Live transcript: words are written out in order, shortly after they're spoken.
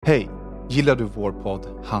Hej! Gillar du vår podd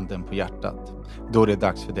Handen på hjärtat? Då är det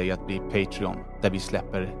dags för dig att bli Patreon, där vi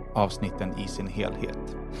släpper avsnitten i sin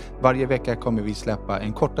helhet. Varje vecka kommer vi släppa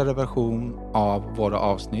en kortare version av våra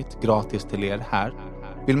avsnitt gratis till er här.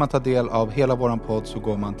 Vill man ta del av hela våran podd så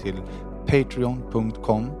går man till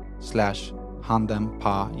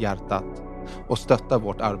patreon.com/handenpahjärtat och stöttar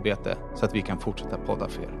vårt arbete så att vi kan fortsätta podda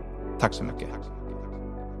för er. Tack så mycket!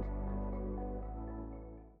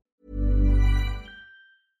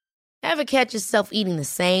 Ever catch yourself eating the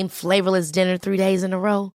same flavorless dinner 3 days in a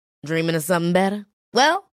row? Dreaming of something better?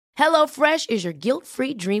 Well, HelloFresh is your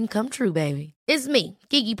guilt-free dream come true, baby. It's me,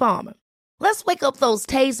 Keke Palmer. Let's wake up those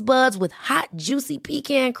taste buds with hot, juicy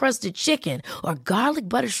pecan-crusted chicken or garlic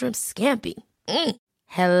butter shrimp scampi.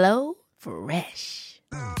 Hello Fresh.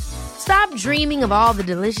 Stop dreaming of all the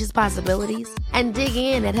delicious possibilities and dig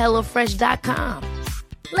in at HelloFresh.com.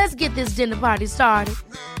 Let's get this dinner party started.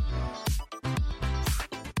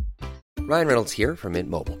 Ryan Reynolds here from Mint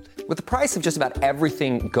Mobile. With the price of just about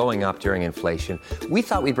everything going up during inflation, we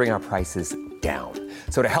thought we'd bring our prices down.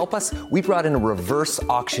 So to help us, we brought in a reverse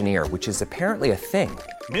auctioneer, which is apparently a thing.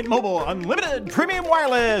 Mint Mobile Unlimited Premium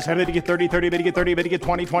Wireless. How to get 30, 30, bit to get 30, bit to get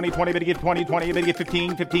 20, 20, 20, bit to get 20, 20, bit to get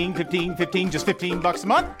 15, 15, 15, 15, just $15 a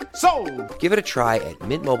month? Sold! Give it a try at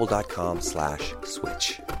mintmobile.com/switch.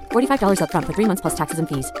 $45 up front for 3 months plus taxes and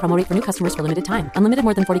fees. Promo rate for new customers for limited time. Unlimited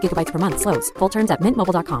more than 40 gigabytes per month. Slows full terms at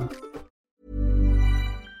mintmobile.com.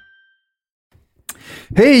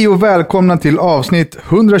 Hej och välkomna till avsnitt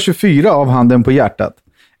 124 av Handen på hjärtat.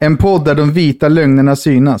 En podd där de vita lögnerna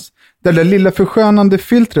synas. Där det lilla förskönande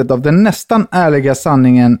filtret av den nästan ärliga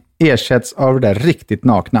sanningen ersätts av det där riktigt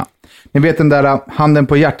nakna. Ni vet den där Handen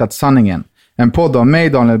på hjärtat-sanningen. En podd av mig,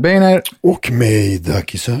 Daniel Beiner. Och mig,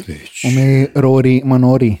 Daki Savic. Och mig, Rory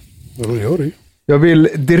Manori. Rory. Jag vill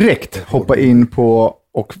direkt hoppa in på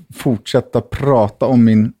och fortsätta prata om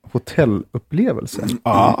min hotellupplevelse.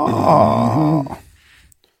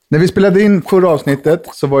 När vi spelade in förra avsnittet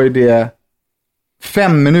så var ju det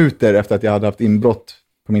 5 minuter efter att jag hade haft inbrott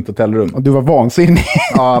på mitt hotellrum. Och du var vansinnig.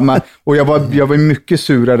 Ja, och jag var mycket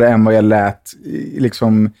surare än vad jag lät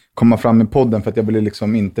liksom komma fram i podden, för att jag ville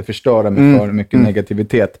liksom inte förstöra mig för mycket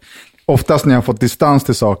negativitet. Oftast när jag har fått distans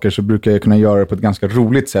till saker så brukar jag kunna göra det på ett ganska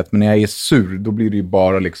roligt sätt, men när jag är sur då blir det ju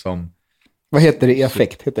bara liksom... Vad heter det?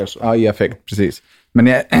 E-effekt heter det så? Ja, e-effekt, precis. Men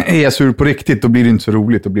när jag är sur på riktigt då blir det inte så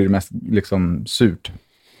roligt, då blir det mest liksom surt.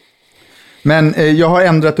 Men jag har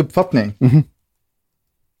ändrat uppfattning.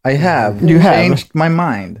 I have changed my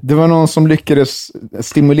mind. Det var någon som lyckades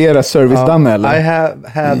stimulera service-Danne, eller? I have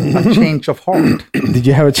had a change of heart. Did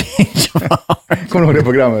you have a change of heart? Kommer du ihåg det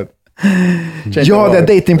programmet? Ja, det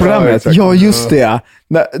datingprogrammet. Ja, just det.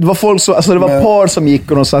 Det var folk så, alltså det var par som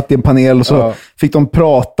gick och de satt i en panel och så fick de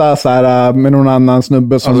prata så här med någon annan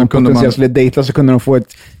snubbe som de potentiellt skulle dejta, så kunde de få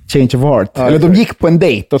ett change of heart. Eller de gick på en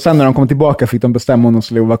dejt och sen när de kom tillbaka fick de bestämma om de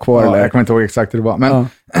skulle vara kvar eller. Jag kommer inte ihåg exakt hur det var. Men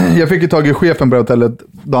jag fick ju tag i chefen på hotellet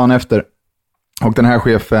dagen efter. Och den här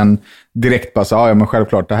chefen direkt bara sa, ja men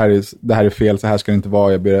självklart, det här är fel, så här ska det inte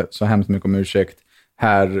vara, jag ber så hemskt mycket om ursäkt.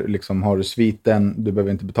 Här liksom har du sviten, du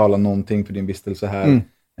behöver inte betala någonting för din vistelse här.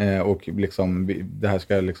 Och liksom, det här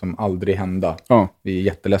ska liksom aldrig hända. Vi är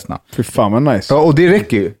jätteledsna. Fy fan vad nice. Ja, och det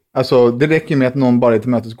räcker ju. Alltså, det räcker med att någon bara är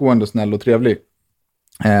tillmötesgående, snäll och trevlig.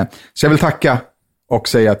 Så jag vill tacka och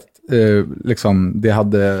säga att liksom,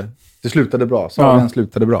 det slutade bra. Den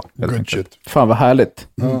slutade bra. Good shit. Fan vad härligt.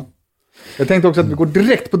 Jag tänkte också att vi går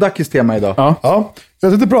direkt på Dackis tema idag. Ja,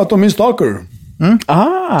 jag tänkte prata om min stalker.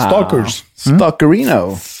 Stalkers.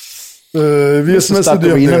 Stalkerino. Vi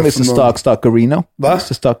smsade ju Mr. Stalkerino. Va?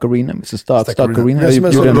 Mr. Stalkerino. Mr.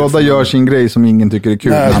 Stalkerino. Rodda gör sin grej som ingen tycker är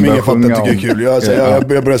kul. Nej, som ingen fattar tycker är kul.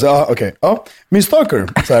 Jag börjar säga, okej. Ja, min stalker.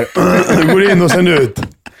 Så här, det går in och sen ut.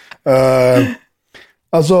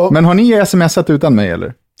 Alltså... Men har ni smsat utan mig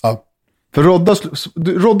eller? Ja. För Rodda,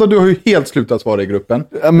 du har ju helt slutat svara i gruppen.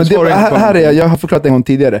 Ja, men här är jag har förklarat en gång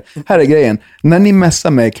tidigare. Här är grejen. När ni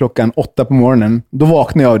messar mig klockan 8 på morgonen, då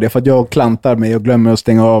vaknar jag av det för att jag klantar mig och glömmer att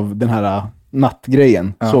stänga av den här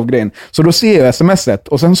nattgrejen, sovgrejen. Så då ser jag smset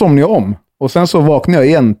och sen somnar jag om. Och sen så vaknar jag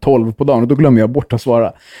igen 12 på dagen och då glömmer jag bort att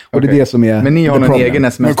svara. Och det är det som är... Men ni har en egen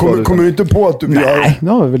sms. Men kommer du inte på att du... Nej,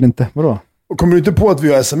 det har vi väl inte. Vadå? Och kommer du inte på att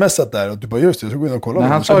vi har smsat där? Och du bara, just det, jag ska gå in och kolla. Nej,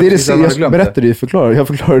 jag berättade ju, jag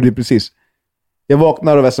förklarade det precis. Jag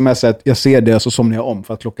vaknar av smset, jag ser det och så somnar jag om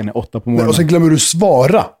för att klockan är 8 på morgonen. Och sen glömmer du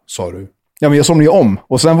svara, sa du. Ja, men jag somnar ju om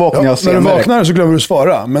och sen vaknar jag senare. När du vaknar så glömmer du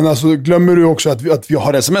svara. Men alltså glömmer du också att vi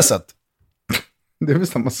har smsat? Det är väl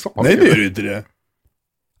samma sak. Nej, det är ju inte det.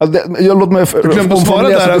 Låt mig Du glömde att svara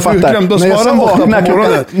där. Du glömde att svara 8 på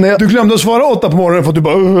morgonen. Du glömde att svara 8 på morgonen för att du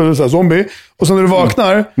bara så här, zombie. Och sen när du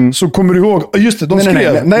vaknar så kommer du ihåg, just det, de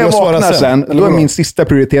skrev. Nej. När jag vaknar sen, då är min sista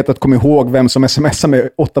prioritet att komma ihåg vem som smsar mig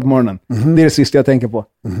 8 på morgonen. Det är det sista jag tänker på.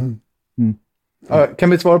 Kan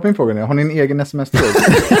vi svara på min fråga nu? Har ni en egen sms-tråd?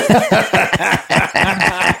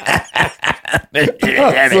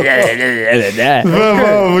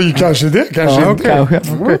 Kanske det, kanske inte.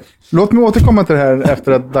 Kanske. Låt mig återkomma till det här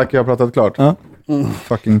efter att Ducky har pratat klart.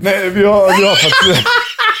 Fucking... Nej, vi har faktiskt...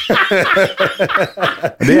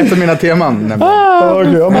 Det är ett av mina teman.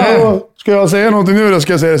 Ska jag säga någonting nu eller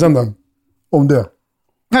ska jag säga det sen då? Om det.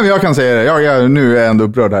 Nej, men jag kan säga det. Nu är jag ändå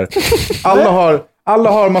upprörd här.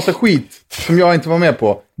 Alla har massa skit som jag inte var med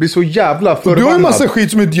på. Blir så jävla förbannad. Du har en massa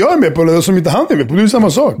skit som inte jag är med på eller som inte han är med på. Det är samma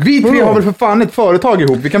sak. Vi tre har väl för fan ett företag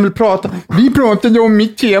ihop. Vi kan väl prata. Vi pratade om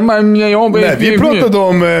mitt tema. Nej, vi pratade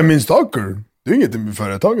om min stalker. Det är inget med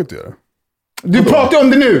företaget att göra. Du pratar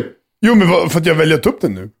om det nu! Jo, men för att jag väljer att ta upp det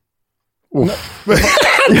nu.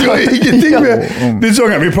 Det har ingenting med... Det är så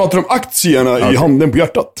här, vi pratar om aktierna i handen på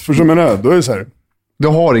hjärtat. Förstår du vad jag menar? Då är det så här. Du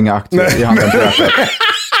har inga aktier i handen på hjärtat.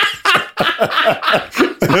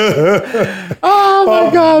 Oh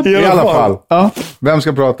my god. I alla fall. Vem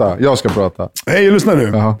ska prata? Jag ska prata. Hej, lyssna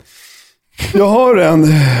nu. Jag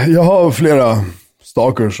har flera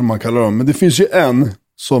stalkers som man kallar dem. Men det finns ju en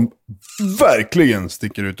som verkligen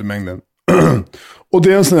sticker ut i mängden. Och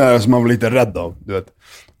det är en sån här som man var lite rädd av, du vet.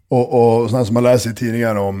 Och sån här som man läser i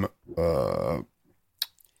tidningar om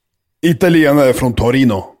italienare från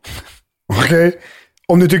Torino. Okej?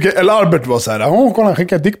 Om ni tycker, eller Albert var så här, kolla, han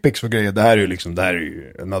skickar dickpics och grejer. Det här är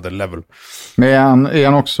ju another level. Men är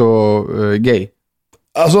han också gay?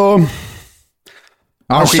 Alltså,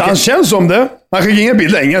 han känns som det. Han skickar inga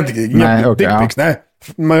bilder, inga dickpics, nej.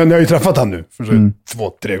 Men jag har ju träffat han nu, för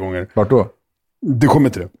 2-3 gånger. Vart då? Det kommer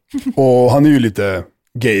till det. Och han är ju lite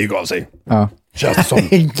gayig av sig. Ja. Känns som.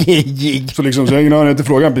 Gayig. Så liksom, så jag har ingen aning till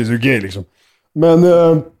frågan precis hur gay liksom. Men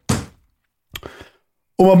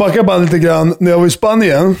om man backar bara lite grann, när jag var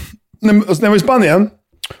i Spanien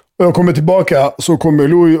och jag kommer tillbaka, så kommer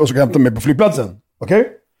Louis och så hämtar mig på flygplatsen. Okej?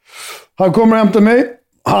 Han kommer och hämtar mig.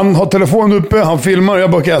 Han har telefonen uppe, han filmar.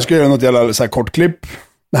 Jag bara, jag ska göra något jävla så här kort klipp.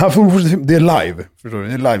 Det är live. Förstår du?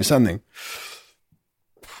 Det är livesändning.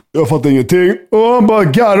 Jag fattar ingenting. Och han bara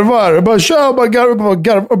garvar. Jag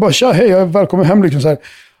bara tja, hej, välkommen hem liksom så här.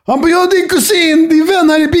 Han bara, din kusin, din vän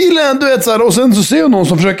här i bilen, du vet så här. Och sen så ser jag någon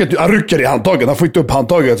som försöker, han rycker i handtaget. Han får inte upp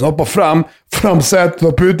handtaget, så han hoppar framsätt,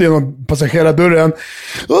 hoppar ut genom passagerardörren.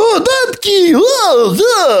 Datki!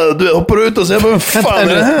 Du hoppar ut och säger, vad fan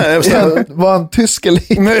är det här? Var han tysk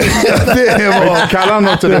eller? Nej, det var... Kallar han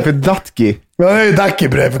också det för Datki? Ja, det är Datki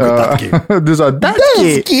brev för Datki. Du sa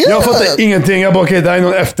Datki? Jag fattar ingenting. Jag bara, okej, det är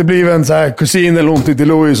någon efterbliven så här, kusin eller någonting till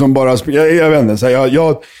Louis som bara... Jag vet inte, så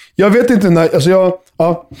här, jag vet inte när... Alltså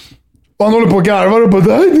och han håller på och garvar och bara,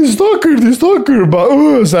 det är din stalker. Och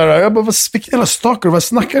bara, så här, jag bara, vilken jävla stalker? Vad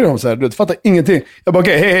snackar du om? Så här, du fattar ingenting. Jag bara,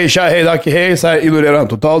 okej, hej, tja, hej, Datki, hej. Så här, ignorerar han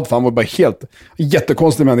totalt. Fan, var bara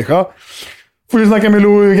jättekonstig människa. Får vi snacka med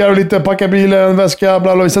Louis, garva lite, packa bilen, väska,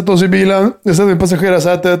 bla bla. Vi sätter oss i bilen. Jag sätter mig i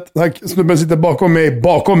passagerarsätet. Den här snubben sitter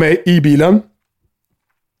bakom mig i bilen.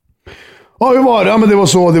 Ja, hur var det? Ja, men det var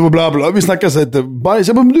så, det var bla bla. Vi snackar så här, bajs.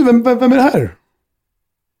 Jag bara, men du, vem är det här?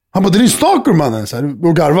 Han bara, det är din stalker, mannen. Så här,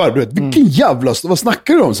 och garvar, du vet. Vilken jävla... Vad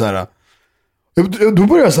snackar du om? Så här. Då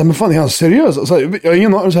börjar jag säga, men fan, är han seriös? Så här, jag har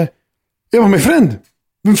ingen aning. Jag var med friend.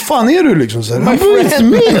 Vem fan är du liksom? Så här, my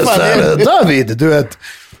friend. David, du vet.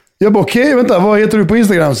 Jag bara, okej, vänta, vad heter du på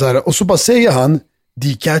Instagram? Så här, och så bara säger han,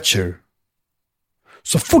 D-Catcher.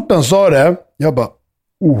 Så fort han sa det, jag bara,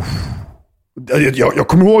 jag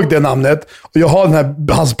kommer ihåg det namnet. Och jag har den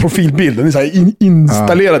här, hans profilbild. Den är så här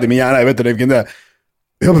installerad i min hjärna. Jag vet inte vilken det är.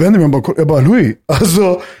 Jag bara, jag bara, Louis,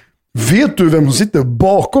 alltså, vet du vem som sitter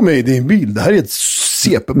bakom mig i din bil? Det här är ett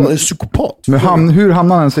CP, man är psykopat. Men hur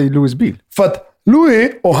hamnade han sig i Louis bil? För att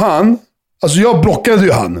Louis och han, alltså jag blockade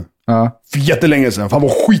ju han. För jättelänge sedan. För han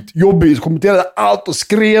var skitjobbig, kommenterade allt och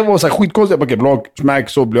skrev och så här skitkonstigt. Jag bara, block, smack,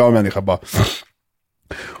 så blir jag en människa bara.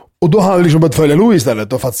 Och då har han liksom börjat följa Louis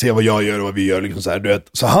istället för att se vad jag gör och vad vi gör. Liksom så här, du vet.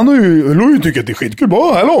 Så han har ju, Louis tycker att det är skitkul.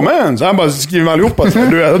 Bara, hello man. Så han bara skriver med allihopa. Så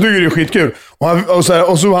här, du vet, han tycker det är skitkul. Och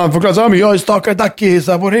så han förklarar så här, men jag är stalkar Ducky.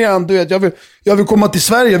 Så här, var är han? Du vet, jag vill komma till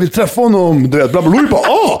Sverige. Jag vill träffa honom. Du vet, bla bla. Louis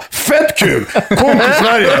bara, fett kul. Kom till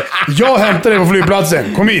Sverige. Jag hämtar dig på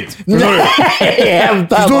flygplatsen. Kom hit. Förstår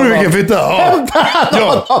du? Förstår du vilken fitta?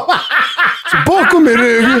 Ja. Så bakom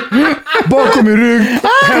min rygg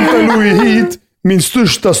hämtar Louis hit min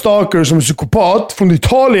största stalker som är psykopat från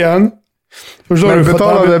Italien. Förstår Men du?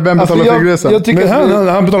 För att vem betalar flygresan? jag tycker men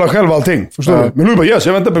han betalar själv allting. Förstår du? Men Louis bara, yes,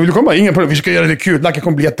 jag väntar på, vill du komma? Ingen problem, vi ska göra det kul. Lacka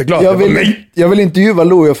kommer bli jätteglad. jag vill intervjua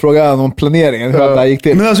Louis och fråga honom om planeringen, hur det här gick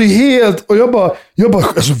till. Men alltså helt, och jag bara,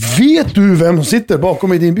 alltså vet du vem som sitter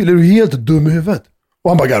bakom i din bil? Är du helt dum i huvudet? Och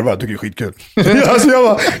han bara garvar, jag tycker det är skitkul. Alltså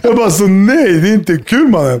jag bara, så nej, det är inte kul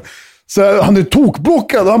mannen. Så han är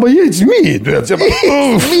tokblockad och han bara, it's me. Du vet. Så jag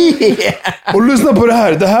bara, och lyssna på det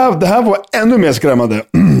här. Det här var ännu mer skrämmande.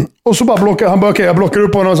 Och så bara blockar han, bara, okej, jag blockar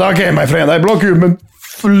upp honom och säger, okej, my friend, jag blockar upp, men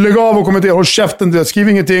lägg av och kommentera, håll käften, jag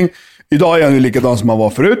skriver ingenting. Idag är han ju likadan som han var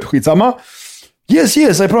förut, skitsamma. Yes,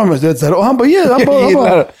 I promise. Det här. Och han bara, yeah. Han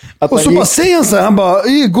bara, och så bara säger han så här, han bara,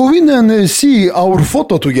 go in and see our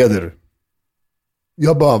photo together.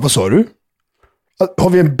 Jag bara, vad sa du? Har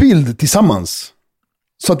vi en bild tillsammans?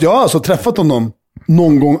 Så att jag har alltså träffat honom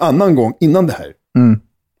någon annan gång innan det här.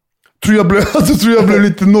 Tror jag blev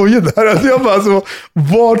lite nojig där. Alltså jag bara, alltså,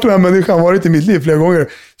 vart den här människan varit i mitt liv flera gånger.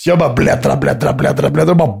 Så jag bara bläddrar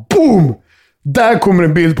och bara boom! Där kommer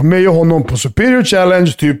en bild på mig och honom på Superior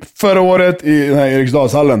Challenge typ förra året i den här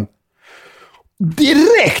Eriksdalshallen.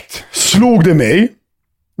 Direkt slog det mig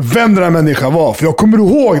vem den här människan var. För jag kommer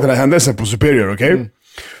ihåg den här händelsen på Superior, okej?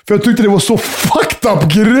 För jag tyckte det var så fucked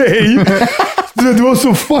up grej. Det var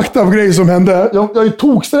så fucked up grej som hände. Jag är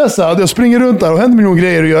tokstressad. Jag springer runt där och händer mig någon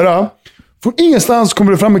grejer att göra. Från ingenstans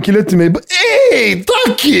kommer det fram en kille till mig. Ey,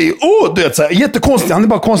 Ducky! Du vet, så här, jättekonstigt. Han är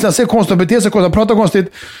bara konstig. Han ser konstigt, beter sig konstigt, han pratar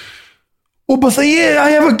konstigt. Och bara säger,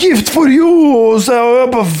 yeah, I have a gift for you. Och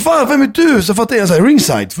jag bara, fan, vem är du? Så fattar jag så här,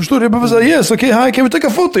 ringside. Förstår du? Jag bara säger, yes, okej, hi, kan vi ta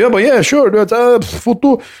foto? Jag bara, yeah, sure. Du vet,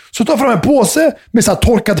 foto. Så tar jag fram en påse med så här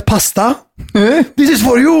torkad pasta. This is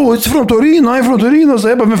for you, it's from Torino, I'm from Torino. Så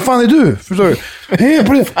jag bara, vem fan är du? Förstår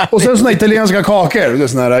du? Och sen såna italienska kakor. Det är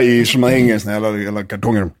såna här som man hänger, såna här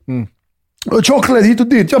kartonger. Och choklad hit och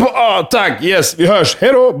dit. Jag bara, tack, yes, vi hörs.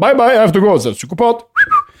 Hej då, bye bye, I have to go. Så psykopat.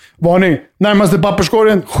 Varning, närmaste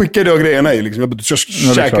papperskorgen, skickade jag grejerna i. Liksom.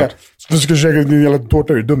 Jag ska käka din jävla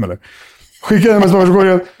tårta, är du dum eller? Skickade närmaste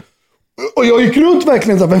papperskorgen. Och jag gick runt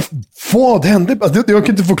verkligen så här, vad hände? Alltså, jag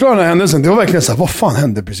kan inte förklara den här händelsen. Det var verkligen så här, vad fan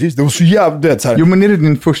hände precis? Det var så jävligt så här. Jo, men är det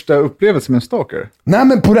din första upplevelse med en stalker? Nej,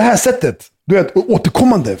 men på det här sättet. Du vet,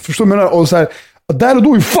 återkommande. Förstår du? Och så här, där och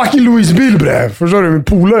då är fucking Louis bil, förstår du? Min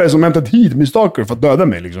polare som hämtat hit min stalker för att döda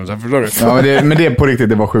mig liksom, så här, förstår du? Ja, men det är på riktigt,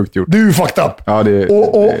 det var sjukt gjort. Det är ju fucked up. Ja,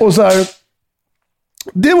 och så här,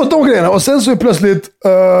 det var de grejerna. Och sen så är plötsligt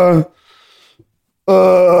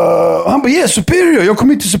han bara, yeah, Superior. Jag kom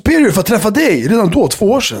hit till Superior för att träffa dig redan då,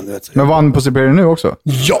 2 år sedan. Vet. Men var han på Superior nu också?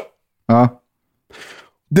 Ja.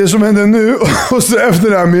 Det som hände nu, och så efter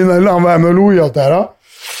det här, han var här med Louis och allt det här.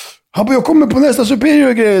 Han bara, jag kommer på nästa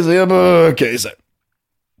Superior-grej. Så jag bara, okej. Så.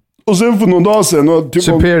 Och sen för någon dag sedan. Och typ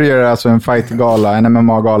Superior är alltså en fight-gala, en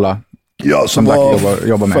MMA-gala. Ja, som var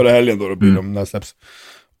jobbar med. Förra helgen då blir de när släpps.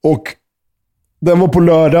 Och den var på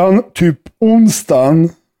lördagen, typ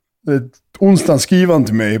onsdagen skriver han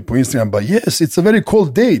till mig på Instagram. Bara, yes, it's a very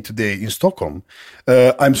cold day today in Stockholm.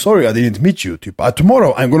 I'm sorry I didn't meet you. Typ,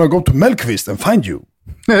 tomorrow I'm gonna go to Mellqvist and find you.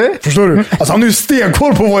 Förstår du? Alltså han har ju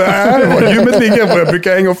stenkoll på vad jag är, vad gymmet ligger, vad jag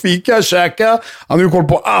brukar hänga och fika, käka. Han har ju koll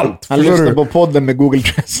på allt. Han lyssnar på podden med Google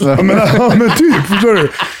Translate. Men typ, förstår du?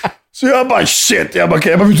 Så jag bara, shit. Jag bara,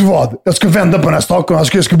 vet du vad? Jag ska vända på den här staken.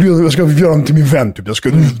 Jag ska göra dem till min vän. Typ. Jag ska,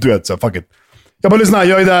 du vet, så fuck it. Jag bara, lyssna,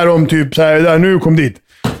 jag är där om typ, så här, där, nu kom dit.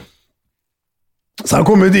 Så han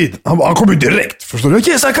kommer dit. Han kommer direkt, förstår du?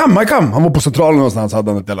 Yes, I come. Han var på centralen någonstans,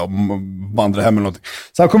 hade han ett jävla vandrarhem eller någonting.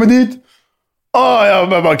 Så han kommer dit. Jag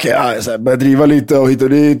bara, så började driva lite och hit och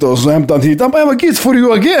dit. Och så hämtade han hit. Han bara, jag var gift for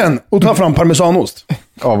you again. Och tar fram parmesanost.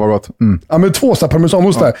 Ja, vad gott. Ja, men 2 så här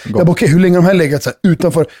parmesanost där. Jag bara, hur länge har de här legat så här,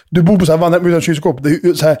 utanför? Du bor på så här vandrar utan kylskåp. Det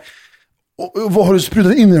är så här, och vad har du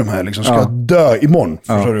sprutat in i de här? Liksom? Ska jag dö imorgon?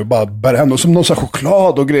 Förstår du? Bara bära hem dem. Som någon så här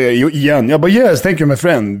choklad och grejer igen. Jag bara, yes, thank you my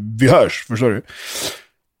friend. Vi hörs, förstår du?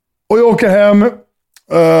 Och jag åker hem.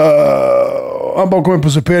 Han bara kommer på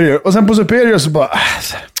Superior. Och sen på Superior så bara...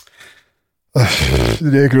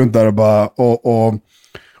 Det gick runt där och bara...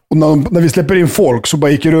 Och när vi släpper in folk så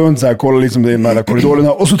bara gick jag runt så här, kollade liksom de här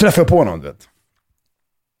korridorerna. Och så träffade jag på honom, du vet.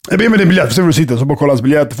 Jag ber med din biljett för att se var du sitter. Så bara kolla hans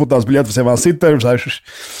biljett, fota hans biljett för att se var han sitter. Så här.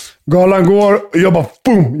 Galan går, och jag bara,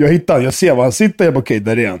 boom, jag hittar han. Jag ser var han sitter, jag bara, okej,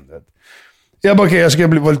 där är han. Jag bara, okej, jag ska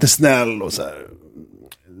vara lite snäll och så här.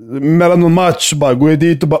 Mellan någon match så bara går jag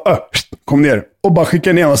dit och bara, kom ner. Och bara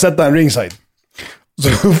skickar ner och sätter en ringside.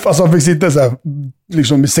 Så alltså, han fick sitta så här,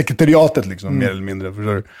 liksom i sekretariatet, liksom, mer eller mindre,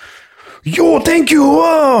 förstår du? Jo, thank you!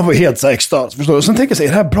 Var helt så här extas, förstår du? Och sen tänker jag så här,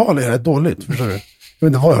 är det här bra eller är det här dåligt? Förstår du? Jag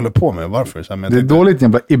vet inte vad jag håller på med, varför. Så här, men det är dåligt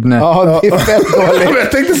jävla Ibne. Ja, det är fett dåligt.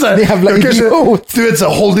 jag tänkte så här, jävla jag kanske, idiot. du vet så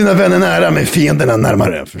här, håll dina vänner nära men fienderna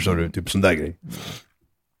närmare. Förstår du? Typ sån där grej.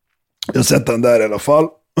 Jag sätter den där i alla fall.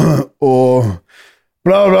 Och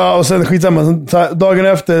bla bla. Och sen skitsamma. Dagen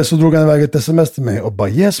efter så drog han iväg ett sms till mig. Och bara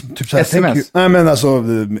yes. Typ så här, SMS? Nej men alltså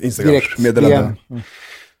Instagram. Direkt Meddelande.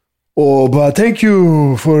 Och bara thank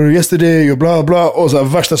you for yesterday och bla bla. Och så här,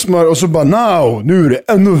 värsta smör. Och så bara now. Nu är det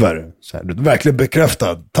ännu värre. Så här, du är verkligen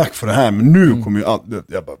bekräftad. Tack för det här. Men nu kommer ju allt.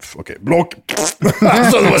 Jag bara okej, block.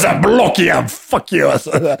 Alltså det var så här, block igen. Fuck you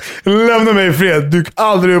alltså. Lämna mig i fred. Dyk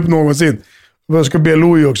aldrig upp någonsin. Jag ska be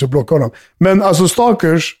Louis också blocka honom. Men alltså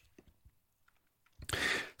stalkers,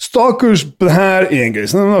 det här är en grej.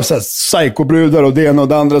 Sen har så här psykobrudar och det ena och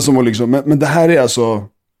det andra som var liksom, men det här är alltså,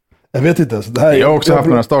 jag vet inte. Alltså, det här är, jag har också haft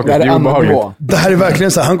några stalkers, det är obehagligt. Det här är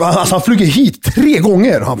verkligen så här, han flyger hit 3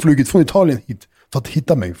 gånger. Han flugit från Italien hit för att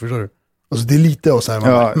hitta mig, förstår du? Alltså det är lite och så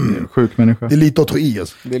här, ja, sjuk människa. Det är lite att ta i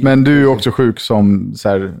alltså. Men du är också sjuk som så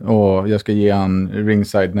här, jag ska ge han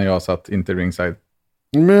ringside när jag satt inte ringside.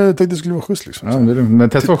 Men jag tänkte det skulle vara schysst liksom. Ja, men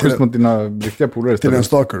testa vara schysst mot dina riktiga polare till en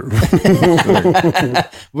stalker.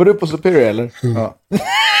 Var du på Superior eller? Ja.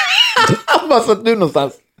 Var satt du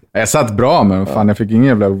någonstans? Jag satt bra, men fan jag fick ingen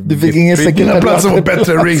jävla... Du fick ingen Dina sekretär. platser var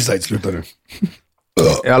bättre än ringside, slutar du.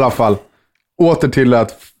 I alla fall, åter till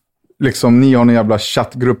att liksom ni har en jävla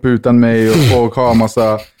chattgrupp utan mig och folk har en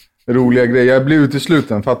massa roliga grejer. Jag blir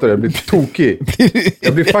utesluten, fattar du? Jag blir tokig.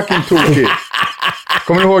 Jag blir fucking tokig.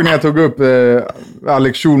 Kommer du ihåg när jag tog upp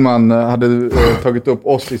Alex Schulman hade tagit upp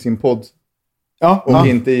oss i sin podd? Ja. Och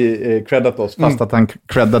inte creddat oss, fast att han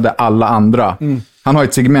creddade alla andra. Han har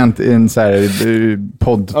ett segment i en så här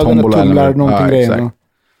podd-tombola. Ja, eller någonting grejer.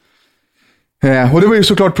 Och det var ju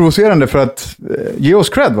såklart provocerande för att ge oss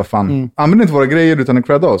cred, vad fan. Använd inte våra grejer utan att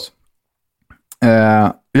credda oss.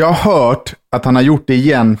 Jag har hört att han har gjort det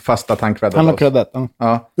igen fast att han creddat oss. Han har creddat,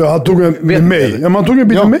 Ja, han tog en med mig. Ja, man tog en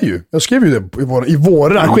bild med mig ju. Jag skrev ju det i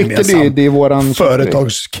våran. Han skickade ju det i våran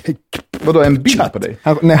företags... Vadå, en bild på dig?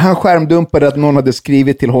 Han skärmdumpade att någon hade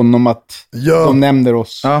skrivit till honom att de nämner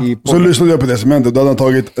oss i så lyssnade jag på det som hände. Då hade han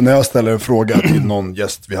tagit, när jag ställde en fråga till någon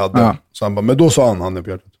gäst vi hade. Så han bara, men då sa han handen på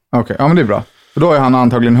hjärtat. Okej, ja men det är bra. För då har han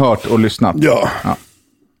antagligen hört och lyssnat. Ja.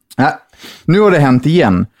 Nu har det hänt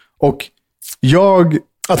igen. Och jag...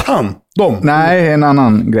 Att de? Nej, en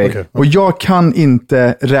annan grej. Okay. Och jag kan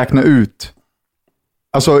inte räkna ut.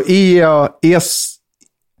 Alltså,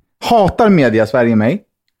 hatar media Sverige mig?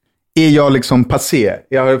 Är jag liksom passé?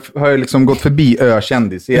 Jag har liksom gått förbi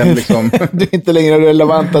ökändis. Är liksom... Du är inte längre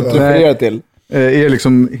relevant att referera till. Är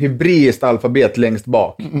liksom hebreiskt alfabet längst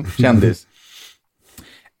bak. Kändis.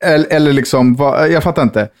 Eller liksom, jag fattar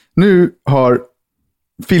inte. Nu har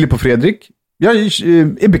Filip och Fredrik, jag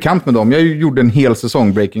är bekant med dem. Jag gjorde en hel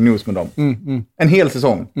säsong Breaking News med dem. En hel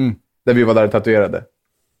säsong. Där vi var där tatuerade.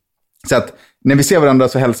 Så att när vi ser varandra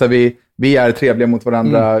så hälsar vi. Vi är trevliga mot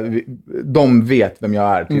varandra. De vet vem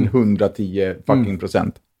jag är till 110 fucking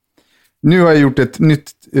 %. Nu har jag gjort ett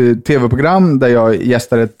nytt tv-program där jag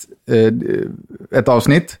gästar ett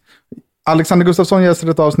avsnitt. Alexander Gustafsson gästar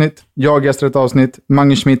ett avsnitt. Jag gästar ett avsnitt.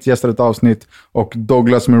 Mange Schmidt gästar ett avsnitt. Och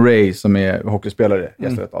Douglas Murray som är hockeyspelare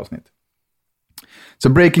gästar ett avsnitt. Så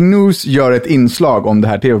Breaking News gör ett inslag om det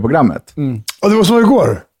här tv-programmet. Ja, det var så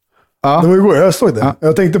igår. Ja. Det var igår, jag såg det. Ja.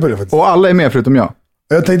 Jag tänkte på det faktiskt. Och alla är med förutom jag.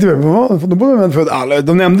 Jag tänkte på det.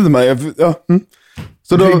 De nämnde det mig. Ja.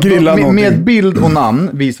 Så då med bild och namn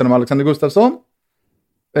visar de Alexander Gustafsson,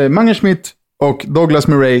 Mange Schmidt och Douglas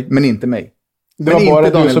Murray, men inte mig. Det var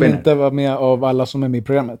bara du som inte var med av alla som är med i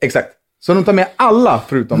programmet. Exakt. Så de tar med alla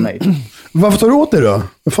förutom mig. Varför tar du åt dig då?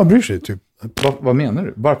 Vad fan bryr sig typ? Vad menar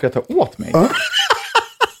du? Varför jag tar åt mig?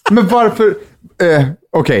 Men varför...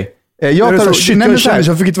 Okej. Jag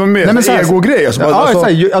fick inte vara med. Nej, ego-grej.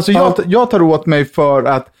 Jag tar åt mig för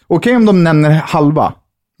att... Okej, om de nämner halva.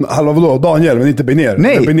 Halva vadå? Daniel, men inte Beiner.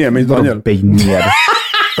 Nej. Beiner, men inte Daniel. Beiner.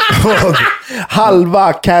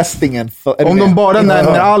 Halva castingen. Om de bara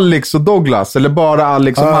nämner Alex och Douglas, eller bara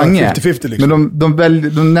Alex och Mange. 50-50 liksom. Men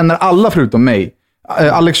de nämner alla förutom mig.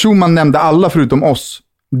 Alex Schulman nämnde alla förutom oss.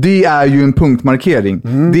 Det är ju en punktmarkering.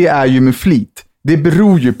 Det är ju med flit. Det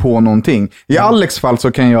beror ju på någonting. I Alex fall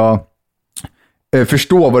så kan jag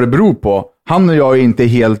förstå vad det beror på. Han och jag är inte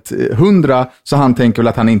helt 100, så han tänker väl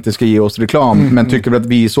att han inte ska ge oss reklam, men tycker väl att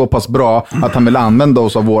vi är så pass bra att han vill använda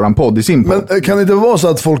oss av våran podd i sin podd. Men kan det inte vara så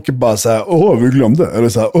att folk bara säger, vi glömde, eller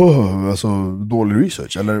såhär, alltså dålig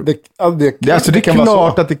research, eller? Det är klart att det kan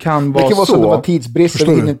vara så. Det kan vara så att det var tidsbrist,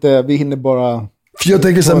 vi hinner bara... För jag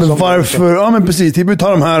tänker såhär, men varför, ja men precis, vi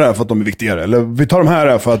tar de här för att de är viktigare, eller vi tar de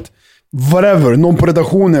här för att whatever, någon på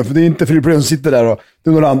redaktionen, för det är inte Filip Rehn som sitter där och det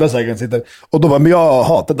är några andra säkert som sitter. Och då bara, men jag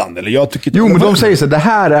hatar Danne, eller jag tycker... Jo, men de säger så, det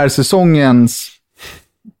här är säsongens...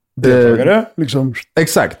 deltagare, liksom.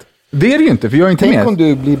 Exakt. Det är det ju inte, för jag är inte Tänk med. om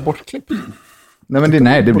du blir bortklippt. Nej, men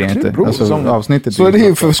det blir inte. Alltså, avsnittet så är det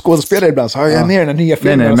ju för skådespelare ibland. Så har jag ner den här nya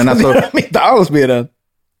filmen. Nej, men alltså... inte alls med den.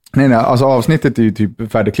 Nej, alltså avsnittet är ju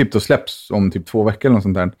typ färdigklippt och släpps om typ 2 veckor eller något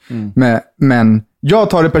sånt där. Men jag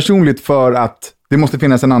tar det personligt för att det måste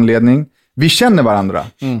finnas en anledning. Vi känner varandra.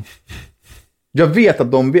 Jag vet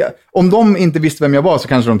att de vet. Om de inte visste vem jag var så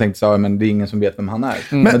kanske de tänkte så här, men det är ingen som vet vem han är.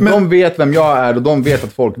 Men de vet vem jag är och de vet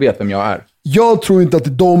att folk vet vem jag är. Jag tror inte att det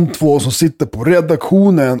är de två som sitter på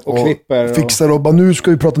redaktionen och klipper fixar och bara, nu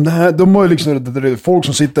ska vi prata om det här. De har ju liksom folk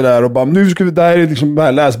som sitter där och bara, nu ska vi, det här är liksom,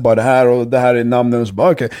 läs bara det här och det här är namnen och så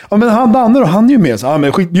bara, okej. Ja, men han Danne då, han är ju med. Så, ja,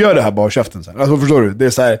 men skit, gör det här bara, käften sen. Alltså, förstår du? Det är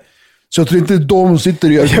så här, så jag tror inte de som sitter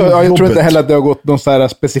och gör jag tror inte heller att det har gått någon så här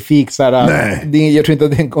specifik så här, jag tror inte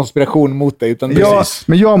att det är en konspiration mot dig, utan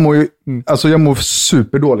men jag mår ju, alltså jag mår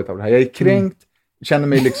superdåligt av det här. Jag är kränkt. Känner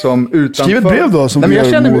mig liksom utanför. Skriv ett brev då. Som nej, men jag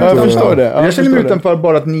känner mig utanför. Jag känner mig utanför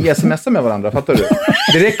bara att ni smsar med varandra. Fattar du?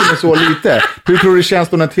 Det räcker med så lite. Hur tror du det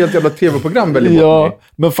känns när ett helt jävla tv-program väljer bort mig?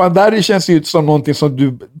 Men fan, där känns ju ut som någonting som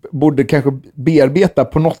du borde kanske bearbeta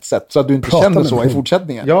på något sätt. Så att du inte känner så i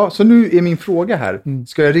fortsättningen. Ja, så nu är min fråga här.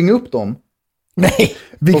 Ska jag ringa upp dem? Nej.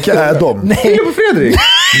 Vilka är de? Nej. Filip och Fredrik.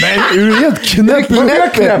 Nej, är du helt knäpp?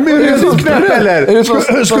 Är du så knäpp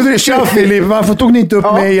eller? Skulle du köra Filip? Varför tog ni inte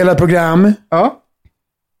upp mig i hela program? Ja.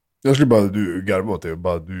 Jag skulle bara, du garva åt det,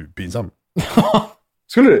 bara du är pinsam.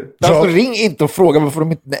 Skulle du? Alltså, ring inte och fråga varför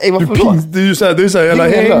de inte... Nej, varför då? Det är ju såhär, jävla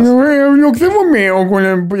hej, jag vill också vara med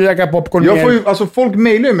och jäka popcorn. Jag får ju, alltså folk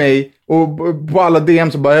mailar mig och på alla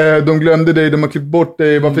DM så bara, de glömde dig, de har klippt bort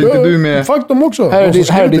dig, varför inte du med? Fuck dem också. Här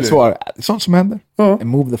är ditt svar. Sånt som händer. Ja.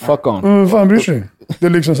 Move the fuck on. Fan bryr sig. Det är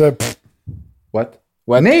liksom såhär... What?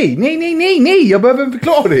 Nej, jag behöver en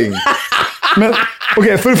förklaring. Men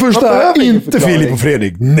okej, för det första, inte Filip och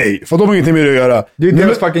Fredrik. Nej, för de har ingenting med det att göra. Det är ju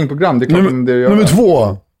deras fucking program, det är klart de det gör. Nummer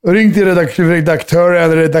 2, ring till redaktören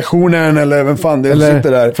eller redaktionen eller vem fan det är som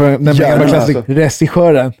sitter där.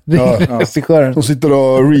 Regissören. Regissören. De sitter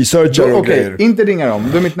och researchar och grejer. Okej, inte ringa dem.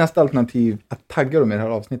 Då är mitt nästa alternativ att tagga dem i det här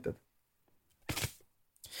avsnittet.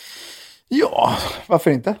 Ja,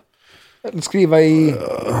 varför inte? Eller skriva i...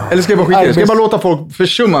 Eller ska jag bara skita i det? Ska jag bara låta folk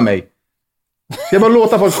försumma mig? Ska jag bara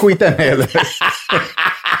låta folk skita i mig eller?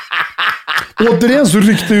 Återigen så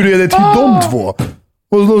ryktar ju det till de två.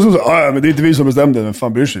 Och då så men det är inte vi som bestämde, men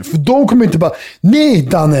fan bryr sig. För de kommer inte bara, nej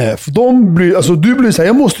Danne, för de blir, alltså du blir såhär,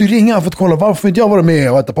 jag måste ju ringa för att kolla varför inte jag var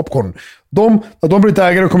med och äta popcorn. När de blir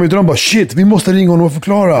ägare och kommer ut och de bara, shit, vi måste ringa honom och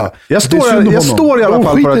förklara. Jag står i alla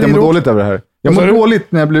fall för att jag mår dåligt över det här. Jag mår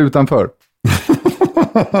dåligt när jag blir utanför.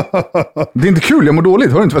 Det är inte kul, jag mår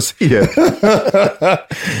dåligt, hör du inte vad jag säger?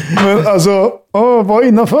 Men alltså, vad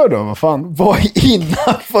innanför då? Vad fan? Vad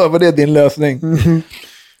innanför? Vad är din lösning?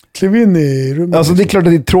 Kliv in i rummet. Alltså det är klart att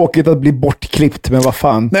det är tråkigt att bli bortklippt, men vad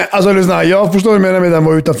fan? Nej, alltså lyssna, jag förstår vad du menar med den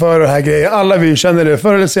var utanför och här grejer. Alla vi känner det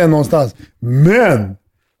förr eller sen någonstans. Men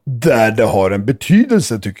där det har en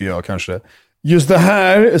betydelse tycker jag kanske. Just det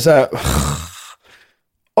här är så här.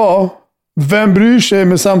 Ja, vem bryr sig?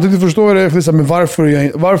 Men samtidigt förstår jag det. Men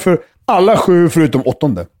varför alla 7 förutom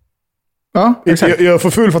 8:e? Ja, exakt. Jag är för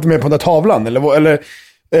full för att de är på den där tavlan.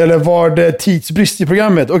 Eller var det tidsbrist i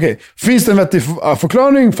programmet? Okej. Finns det en vettig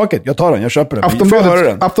förklaring? Fuck it, jag tar den, jag köper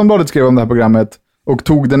den. Aftonbladet skrev om det här programmet och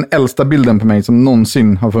tog den äldsta bilden på mig som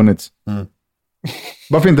någonsin har funnits.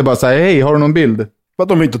 Varför inte bara säga, hej, har du någon bild? För att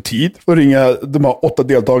de inte har tid för att ringa de här 8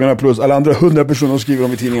 deltagarna plus alla andra 100 personer som skriver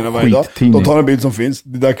om i tidningarna varje dag. De tar en bild som finns,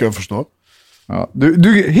 det där kan jag förstå. Ja,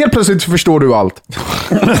 du helt plötsligt förstår du allt.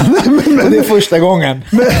 men det är första gången.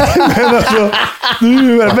 men alltså,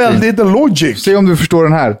 du är väldigt logic. Se om du förstår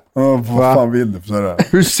den här. Vad fan vill du? Sådär.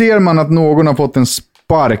 Hur ser man att någon har fått en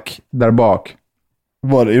spark där bak?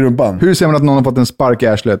 Var det i rumpan? Hur ser man att någon har fått en spark i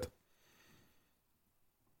arslet?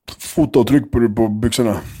 Fototryck på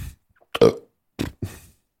byxorna.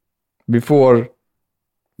 Vi får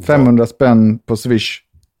 500 spänn på Swish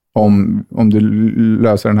om du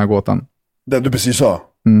löser den här gåtan. Det du precis sa?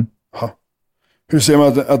 Mm. Hur ser man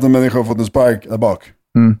att en människa har fått en spark där bak?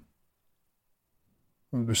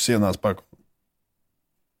 Du ser när han sparkar.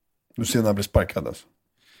 Du ser när han blir sparkad. Alltså.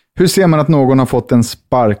 Hur ser man att någon har fått en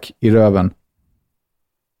spark i röven?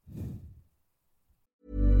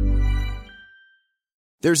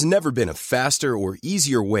 There's never been a faster or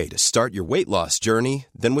easier way to start your weight loss journey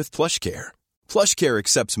than with PlushCare. PlushCare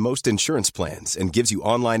accepts most insurance plans and gives you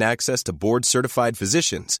online access to board-certified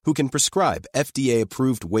physicians who can prescribe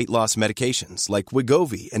FDA-approved weight loss medications like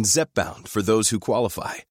Wegovy and Zepbound for those who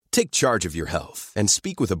qualify. Take charge of your health and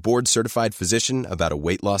speak with a board-certified physician about a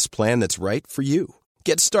weight loss plan that's right for you.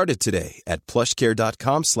 Get started today at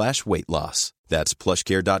plushcare.com/weight-loss. That's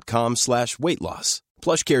plushcare.com/weight-loss.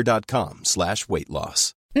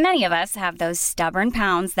 plushcare.com/weight-loss. Many of us have those stubborn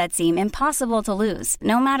pounds that seem impossible to lose,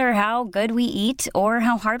 no matter how good we eat or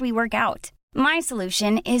how hard we work out. My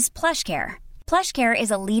solution is PlushCare. PlushCare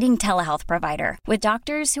is a leading telehealth provider with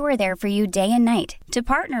doctors who are there for you day and night to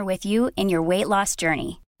partner with you in your weight loss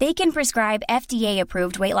journey. They can prescribe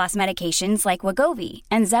FDA-approved weight loss medications like Wegovy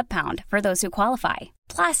and Zepbound for those who qualify.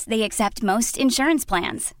 Plus, they accept most insurance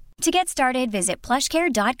plans. To get started, visit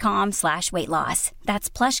plushcare.com/weight-loss.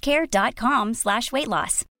 That's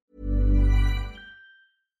plushcare.com/weight-loss.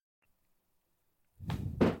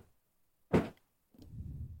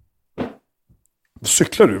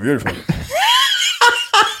 Cyklar du? Vad gör du för?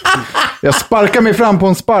 Jag sparkar mig fram på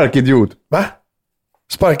en spark, idiot. Va?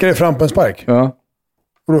 Sparkar dig fram på en spark? Ja.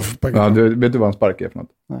 Ja, vet du vad en spark är för något?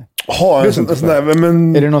 Nej. Ha, en sån där,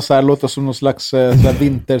 men... Är det någon så här, låter som någon slags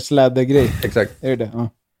vinterslädegrej? Exakt. Är det? Ja.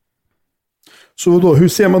 Så då, hur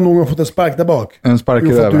ser man någon fått en spark där bak? En spark i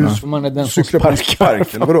röven. Man är den som Cyklar på en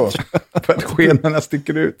spark, eller vadå? För att skenorna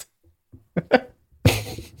sticker ut.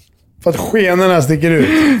 För att skenorna sticker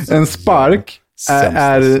ut. En spark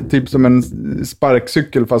är typ som en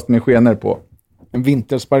sparkcykel fast med skenor på. En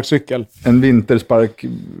vintersparkcykel. En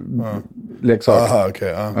vintersparkleksak. Aha, okej.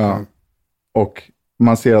 Ja. Och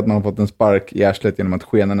man ser att man har fått en spark i arslet genom att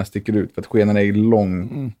skenorna sticker ut. För att skenorna är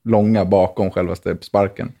långa bakom själva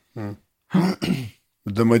sparken. Mm.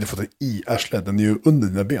 De har ju inte fått en i arslet, den är ju under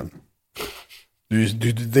dina ben. Det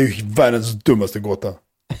är ju världens dummaste gåta.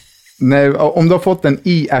 Nej, om du har fått en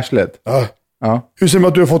i arslet. Ja. Hur ser man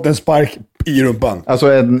att du har fått en spark i rumpan? Alltså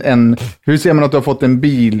hur ser man att du har fått en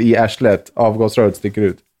bil i arslet? Avgasröret sticker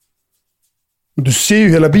ut. Du ser ju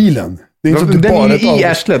hela bilen. Det är inte den bara är ju i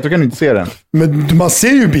arslet, då kan du inte se den. Men man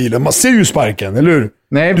ser ju bilen, man ser ju sparken, eller hur?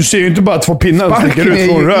 Nej. Du ser ju inte bara två pinnar som sticker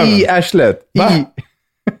ut från röven. Sparken är i arslet.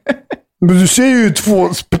 Men du ser ju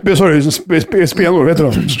två spenor, vet du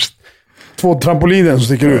då? Två trampoliner som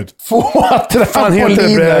sticker ut. Två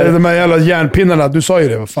trampoliner. De här jävla järnpinnarna, du sa ju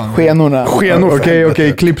det, vad fan. Skenorna.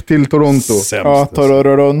 Okej, klipp till Toronto. Ja,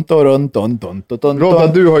 Toronto. Rodda,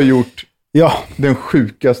 du har gjort Ja. Den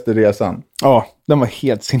sjukaste resan. Ja, den var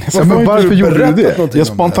helt sinnes. Men varför gjorde du det? Jag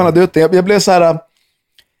spontanade ut det. Jag blev så här...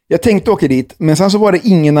 Jag tänkte åka dit, men sen så var det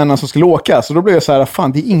ingen annan som skulle åka. Så då blev jag så här,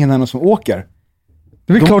 fan, det är ingen annan som åker.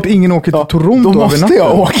 Det är klart ingen åker till Toronto. Då måste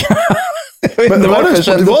jag åka. Men det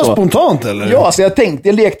var spontant, eller? Ja, alltså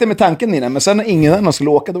jag lekte med tanken innan. Men sen när ingen annan skulle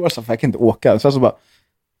åka, då var det så här, jag kan inte åka. Sen så bara,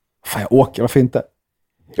 fan jag åker, varför inte?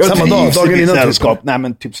 Samma dagen innan sällskap. Nej,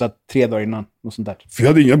 men typ så 3 dagar innan. Något sånt där. För jag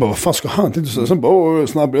hade ingen, vad fan ska han? Sen bara,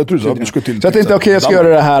 snabb, jag trodde att du skulle till. Så jag tänkte, okej, jag ska göra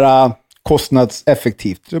det här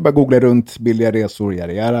kostnadseffektivt. Så jag bara googla runt, billiga resor,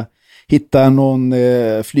 göra. Hitta någon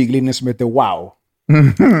flyglinje som heter Wow.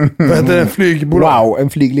 Vad heter det? Flygbolag? Wow, en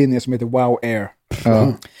flyglinje som heter Wow Air.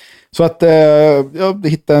 Så att jag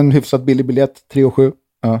hittade en hyfsat billig biljett, 3 och 7.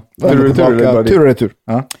 Tur och retur.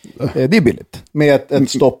 Ja. Det är billigt. Med ett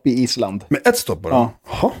stopp i Island. Med ett stopp bara?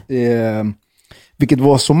 Ja. Vilket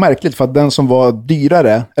var så märkligt, för att den som var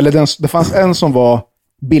dyrare, eller det fanns en som var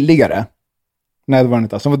billigare. Nej, det var den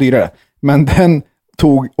inte, som var dyrare. Men den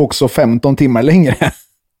tog också 15 timmar längre.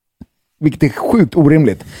 Vilket är sjukt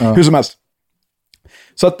orimligt. Hur som helst.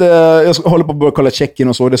 Så att jag håller på att börja kolla check-in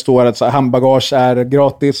och så. Det står att så här, handbagage är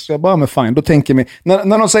gratis. Så jag bara, men fine. Då tänker jag,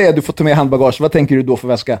 när de säger att du får ta med handbagage, vad tänker du då för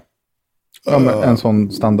väska? Ja, men en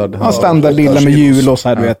sån standard. En standard lilla med hjul och så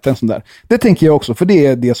här, du vet, en sån där. Det tänker jag också, för det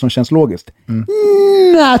är det som känns logiskt.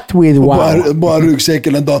 Not with Wow. Bara ryggsäck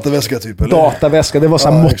eller en dataväska typ, eller? Dataväska, det var så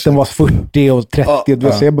här, måtten var 40 och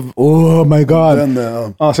 30. Så jag bara, oh my god.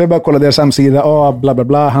 Så jag bara kollade deras hemsida, bla bla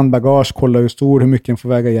bla, handbagage, kolla hur stor, hur mycket den får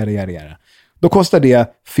väga, göra. Då kostar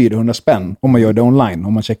det 400 spänn om man gör det online,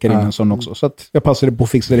 om man checkar in en sån också. Så att jag passade på att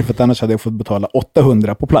fixa det, för att annars hade jag fått betala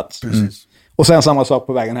 800 på plats. Och sen samma sak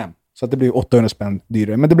på vägen hem. Så att det blir 800 spänn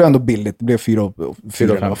dyrare. Men det blev ändå billigt. Det blev 4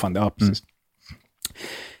 vad fan det är. Ja, precis.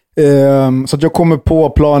 Så att jag kommer på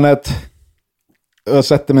planet. Jag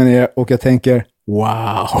sätter mig ner och jag tänker,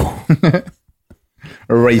 wow.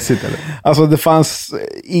 Race it, eller? Alltså det fanns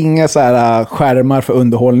inga så här skärmar för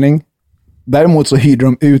underhållning. Däremot så hyrde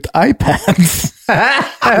de ut iPads.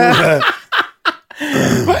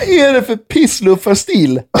 Vad är det för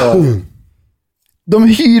pissluffarstil? De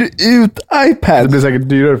hyr ut iPads. Det blir säkert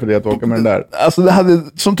dyrare för det att åka med den där. Alltså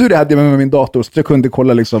som tur är hade jag med min dator, så jag kunde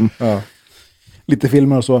kolla liksom lite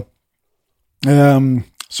filmer och så.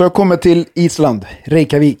 Så jag kommer till Island,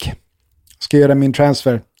 Reykjavik. Ska göra min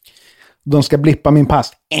transfer. De ska blippa min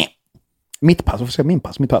pass. mitt pass, varför ska jag mitt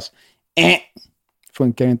pass?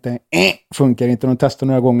 Funkar inte. De testar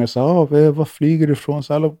några gånger, så vad flyger du ifrån?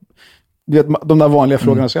 Så här, du vet, de där vanliga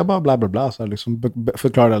frågorna, så jag bara bla bla bla, så här, liksom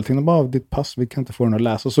förklarar allting. De bara, ditt pass, vi kan inte få den att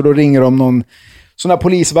läsa. Så då ringer de någon sån här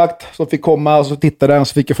polisvakt som fick komma och så tittade och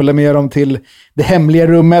så fick jag följa med dem till det hemliga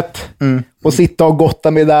rummet och sitta och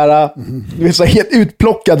gotta med där. Du är så helt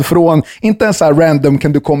utplockad från, inte en så här random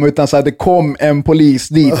kan du komma, utan så här, det kom en polis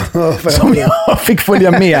dit som jag fick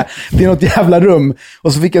följa med till något jävla rum.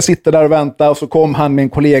 Och så fick jag sitta där och vänta och så kom han med en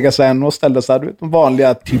kollega sen och ställde så här, du vet, de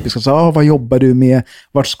vanliga typiska, så vad jobbar du med?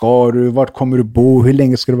 Vart ska du? Vart kommer du bo? Hur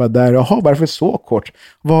länge ska du vara där? Jaha, varför så kort?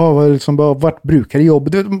 Vart brukar du jobba?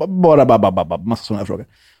 Du vet, bara massa sådana frågor.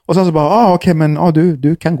 Och sen så bara, okej, men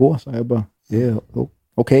du kan gå. Så jag bara,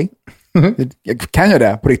 okej. Kan jag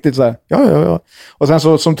det på riktigt? Så här, ja. Och sen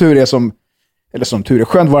så som tur är,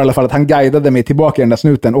 skönt var i alla fall att han guidade mig tillbaka i den där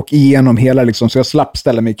snuten och igenom hela liksom, så jag slapp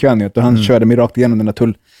ställa mig i kön och han körde mig rakt igenom den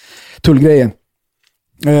där tullgrejen.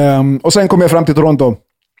 Och sen kom jag fram till Toronto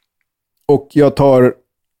och jag tar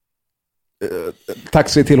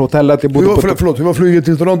taxi till hotellet. Förlåt, hur var flyget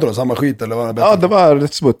till Toronto då? Samma skit eller var det bättre? Ja, det var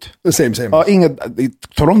rätt smutt. Same. Ja, i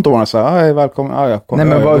Toronto var det så här, välkommen. Ja, jag kom. Nej,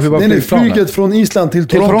 men hur var flyget från Island till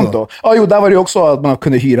Toronto? Ja, jo, där var det också att man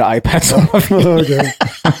kunde hyra iPads. Samma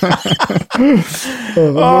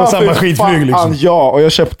skitflyg liksom. Ja, och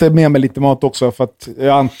jag köpte med mig lite mat också för att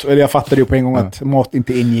jag fattade ju på en gång att mat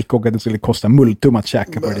inte ingick och att det skulle kosta multum att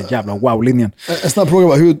käka på den jävla wow-linjen. En snabb fråga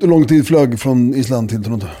var, hur lång tid flög från Island till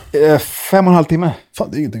Toronto? 5,5 timmar. Fan,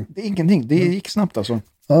 det är ingenting. Det är ingenting, det gick snabbt alltså.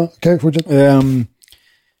 Ja, okej, fortsätt.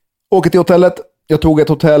 Åker till hotellet. Jag tog ett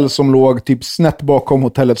hotell som låg typ snett bakom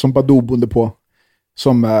hotellet som Badoo bodde på.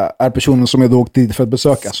 Som är personen som jag då åkte dit för att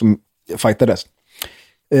besöka, som fightades.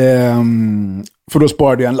 För då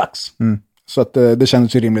sparade jag en lax. Så att det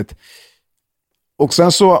kändes ju rimligt. Och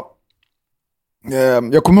sen så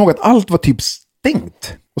jag kommer ihåg att allt var typ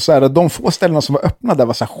stängt. Och så här, de få ställena som var öppna där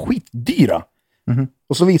var så här skitdyra.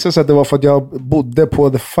 Och så visade det sig att det var för att jag bodde på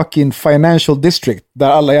the fucking financial district där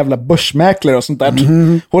alla jävla börsmäklare och sånt där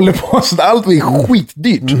håller på. Så allt var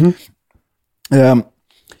skitdyrt.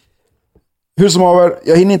 Hur som haver,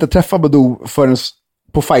 jag hinner inte träffa Badoo förrän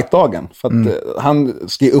på fightdagen. För att han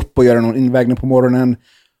ska upp och göra någon invägning på morgonen.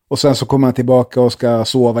 Och sen så kommer han tillbaka och ska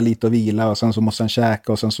sova lite och vila. Och sen så måste han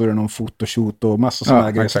käka och sen så är det någon fotoshoot och massa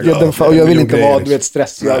sådana grejer. Och jag vill inte vara, du vet,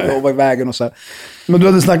 stressig och vara i vägen och så här. Men du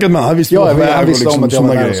hade snackat med han visste han visste om att jag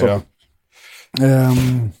var där och så.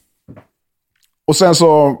 Och sen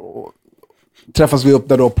så träffas vi upp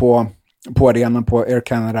där då på arenan, på Air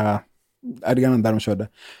Canada arenan där de körde.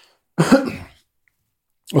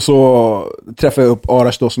 Och så träffade jag upp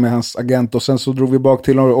Arash då som är hans agent och sen så drog vi bak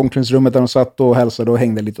till omklädningsrummet där de satt och hälsade och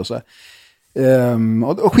hängde lite och så.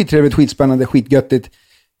 Och skittrevligt, skitspännande, skitgöttigt.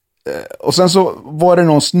 Och sen så var det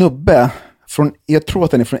någon snubbe från, jag tror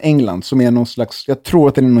att den är från England, som är någon slags, jag tror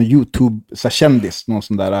att den är någon YouTube-kändis, någon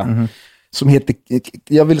sån där, som heter,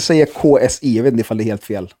 jag vill säga KSI, jag vet inte ifall det är helt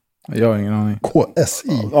fel. Jag har ingen aning.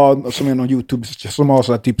 KSI? Ja, som är någon YouTube som har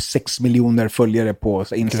så här, typ 6 miljoner följare på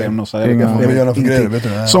så Instagram och så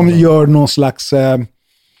här. Som gör någon slags,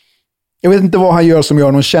 jag vet inte vad han gör som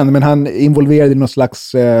gör någon känd, men han är involverad i någon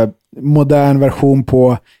slags modern version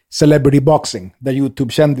på celebrity boxing, där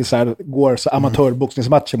YouTube-kändisar går så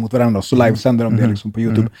amatörboxningsmatcher mot varandra, så livesänder de det liksom på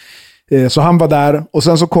YouTube. Så han var där, och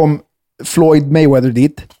sen så kom Floyd Mayweather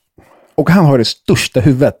dit, och han har det största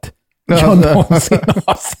huvudet jag någonsin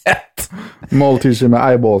har sett. Multi med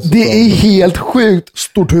eyeballs. Det är helt sjukt.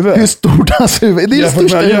 Stort huvud. Hur stort hans huvud är. Det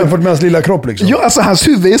är jämfört med hans lilla kropp liksom. Ja, alltså hans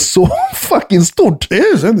huvud är så fucking stort. Det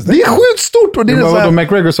är sjukt stort. Och det är så här...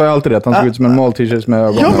 McGregor sa ju alltid det, att han såg ut som en multi med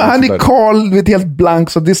ögon. Ja, men han är kal, vet, helt blank,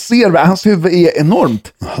 så det ser, hans huvud är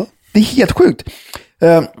enormt. Det är helt sjukt.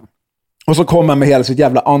 Och så kom han med hela sitt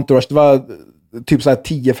jävla entourage. Det var typ så här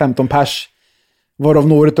 10-15 pers. Varav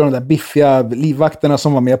några av de där biffiga livvakterna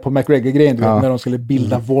som var med på McGregor-grejen, när de skulle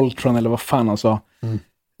bilda Voltron eller vad fan han sa.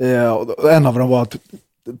 En av dem var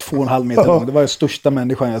 2,5 meter lång. Det var den största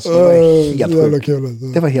människan. Det var helt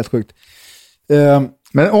sjukt. Det var helt sjukt.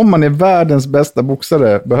 Men om man är världens bästa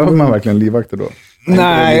boxare, behöver man verkligen livvakter då?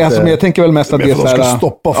 Nej, lite... alltså, men jag tänker väl mest att det är såhär,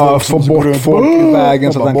 stoppa folk, få bort folk i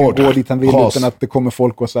vägen så att han kan gå dit han vill, utan att det kommer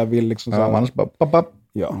folk och så här vill liksom så här. Annars bara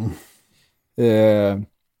ja.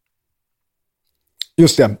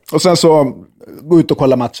 Just det. Och sen så gå ut och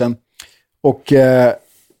kolla matchen. Och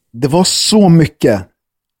det var så mycket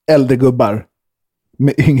äldre gubbar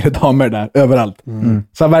med yngre damer där, överallt.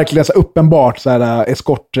 Så verkligen så uppenbart så här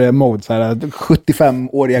escort-mode, så här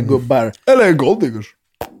 75-åriga gubbar. Eller golddiggers.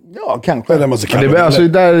 Ja, kanske. Eller måste kalla det. Alltså,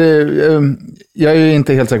 jag är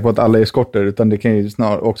inte helt säker på att alla är eskorter, utan det kan ju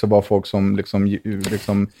snarare också vara folk som liksom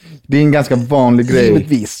det är en ganska vanlig grej.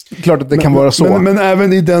 Givetvis. Klart att det kan vara så. Men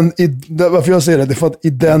även i den, varför jag säger det är för att i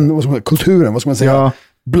den, vad ska man säga, kulturen, vad ska man säga,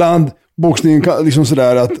 bland boxningen liksom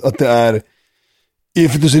sådär att det är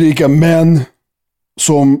inflytelserika män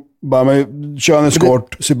som bara kör en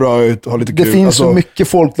eskort, ser bra ut, har lite kul. Det finns så mycket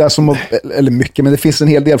folk där som eller mycket, men det finns en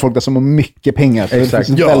hel del folk där som har mycket pengar.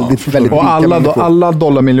 Exakt. Det väldigt, väldigt och alla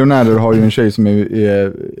dollarmiljonärer har ju en tjej som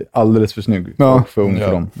är alldeles för snygg och för ung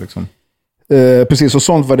för dem. Liksom. Precis, och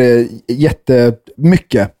sånt var det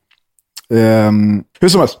jättemycket. Hur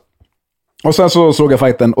som helst. Och sen så såg jag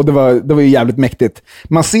fighten och det var ju jävligt mäktigt.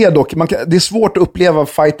 Man ser dock, det är svårt att uppleva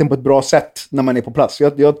fighten på ett bra sätt när man är på plats.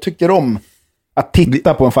 Jag tycker om att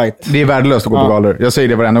titta på en fight. Det är värdelöst att gå på galor. Jag säger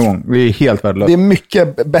det varenda gång. Det är helt värdelöst. Det är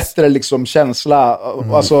mycket bättre liksom känsla.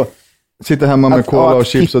 Alltså, sitta hemma med cola och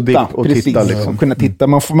chips och dipp och precis, titta. Liksom. Kunna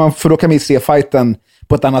titta. För då kan vi se fighten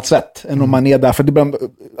på ett annat sätt än om man är där. För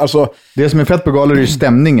det som är fett på galor är ju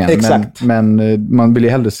stämningen. Exakt. Men man vill ju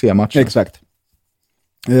hellre se matchen. Exakt.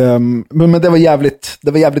 Men det var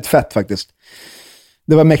jävligt fett faktiskt.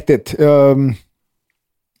 Det var mäktigt.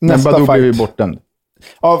 Nästa fight blev ju bortdömd.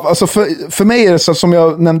 Ja, alltså för mig är det så, som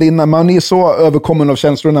jag nämnde innan, man är så överkommen av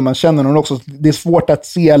känslor när man känner någon också. Det är svårt att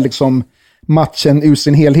se liksom matchen ur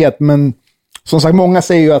sin helhet, men som sagt, många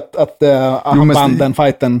säger ju att han vann den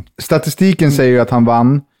fighten. Statistiken säger ju att han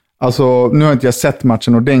vann. Alltså, nu har inte jag sett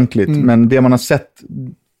matchen ordentligt, men det man har sett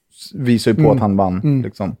visar ju på att han vann.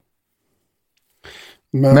 Liksom.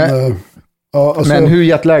 Men hur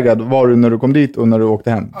jetlaggad var du när du kom dit och när du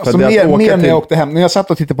åkte hem? Alltså mer när jag åkte hem. När jag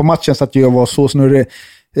satt och tittade på matchen så att jag var så snurrig.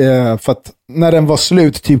 För att när den var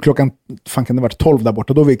slut, typ klockan, fan kan det varit 12 där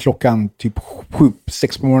borta, då var klockan typ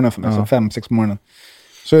 7-6 på morgonen för mig, alltså 5-6 på morgonen.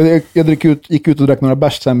 Så jag gick ut och drack några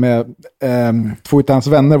bärs sen med två av hans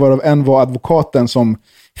vänner, varav en var advokaten som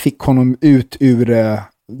fick honom ut ur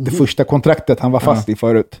det första kontraktet han var fast i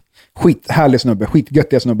förut. Skithärlig snubbe,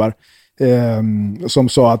 skitgöttiga snubbar. Som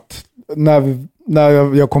sa att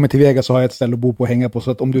när jag kommer till Vegas så har jag ett ställe att bo på och hänga på,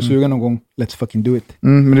 så att om du suger någon gång, let's fucking do it.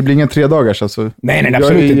 Men det blir inga 3 dagars alltså? Nej,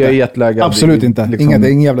 absolut inte. Jag är jättelägad. Absolut inte. Liksom. Det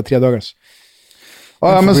är ingen jävla 3 dagars.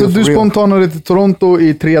 Ja, men så du spontanade till Toronto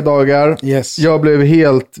i 3 dagar. Yes. Jag blev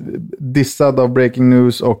helt dissad av Breaking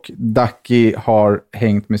News och Ducky har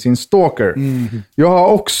hängt med sin stalker. Jag har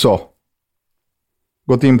också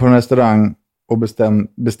gått in på en restaurang och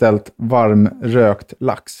beställt varmrökt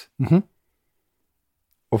lax.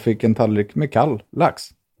 Och fick en tallrik med kall lax.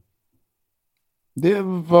 Det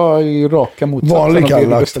var ju raka motsatsen. Vanlig kall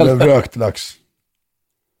lax eller rökt lax?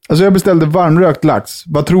 Alltså jag beställde varmrökt lax.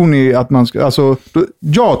 Vad tror ni att man ska... Alltså,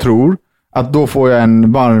 jag tror att då får jag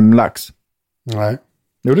en varm lax. Nej.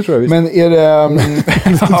 Jo, det tror jag visst. Men är det...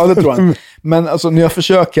 ja, det tror jag. Men alltså, när jag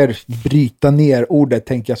försöker bryta ner ordet,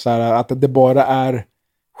 tänker jag så här att det bara är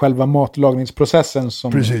själva matlagningsprocessen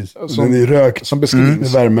som... Precis. Den är rökt som beskrivs med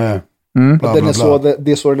värme. Bla, bla, bla.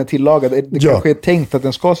 Det är så den är tillagad. Det kanske är tänkt att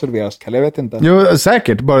den ska serveras, Kalle, jag vet inte. Jo,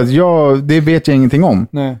 säkert. Bara att det vet jag ingenting om.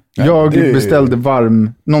 Nej. Jag beställde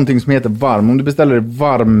någonting som heter varm. Om du beställer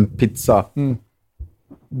varm pizza,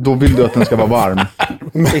 då vill du att den ska vara varm.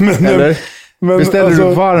 Eller? Beställer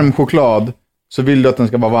du varm choklad, så vill du att den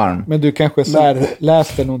ska vara varm. Men du kanske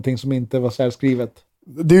läste någonting som inte var särskrivet.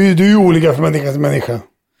 Det är ju olika från människa till människa.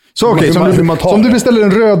 Så okej, om du beställer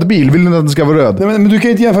en röd bil, vill du att den ska vara röd? Nej, men du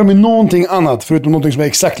kan inte jämföra med någonting annat förutom någonting som är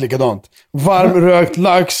exakt likadant. Varmrökt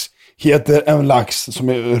lax heter en lax som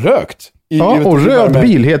är rökt. Och röd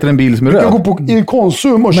bil heter en bil som är röd. Du kan gå på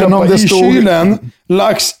Konsum och köpa i kylen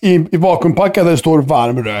lax i vakuumpackad där det står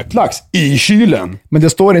varmrökt lax i kylen. Men det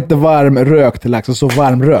står inte varmrökt lax, det står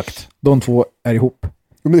varmrökt. De två är ihop.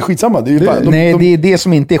 Men det är skitsamma. Det är det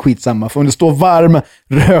som inte är skitsamma. För om det står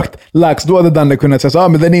varmrökt lax, då hade Danne kunnat säga så,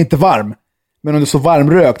 men den är inte varm. Men om det står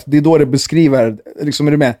varmrökt, det är då det beskriver, liksom,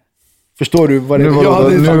 är du med? Förstår du vad det är?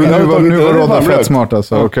 Nu var Rodda fett smart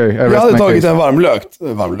alltså. Okay, jag hade tagit en varmrökt.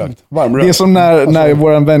 Det är som när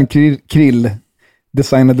vår vän Krill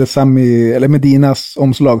designade Sami, eller Medinas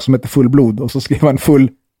omslag som heter Fullblod, och så skrev han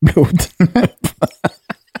Fullblod.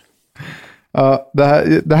 Ja,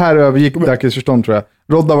 det här övergick Dackes förstånd, tror jag.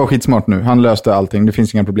 Rodda var skitsmart nu. Han löste allting. Det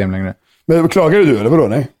finns inga problem längre. Men klagade du eller vadå?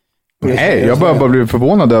 Nej, jag bara blev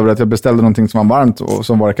förvånad över att jag beställde någonting som var varmt och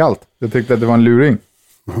som var kallt. Jag tyckte att det var en luring.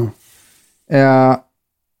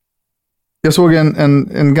 Jag såg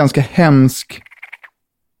en ganska hemsk...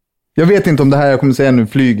 Jag vet inte om det här jag kommer säga nu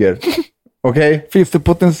flyger. Okej? Okay? Finns det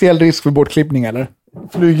potentiell risk för bortklippning eller?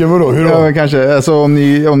 Flyger vadå? Hur då? Ja, kanske. Alltså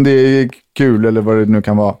om det är kul eller vad det nu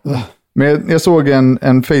kan vara. Men jag såg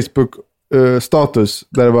en Facebook status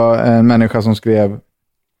där det var en människa som skrev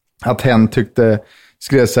att hen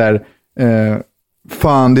skrev så här,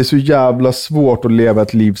 fan det är så jävla svårt att leva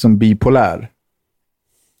ett liv som bipolär.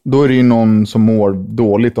 Då är det ju någon som mår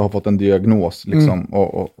dåligt och har fått en diagnos liksom,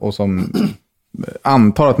 och som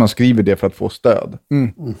antar att man skriver det för att få stöd.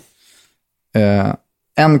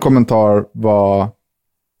 En kommentar var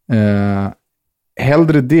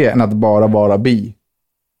hellre det än att bara vara bi.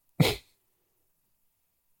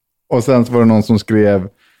 Och sen så var det någon som skrev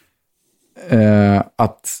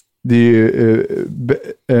att det är ju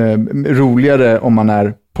roligare om man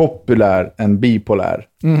är populär än bipolär.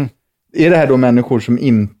 Är det här då människor som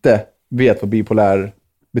inte vet vad bipolär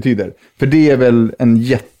betyder? För det är väl en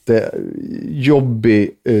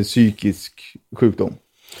jättejobbig psykisk sjukdom.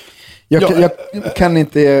 Jag kan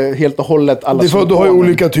inte helt och hållet alla. Du har ju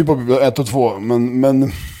olika typer av 1 och 2,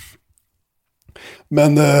 men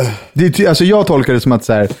det är alltså jag tolkar det som att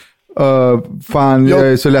så här, jag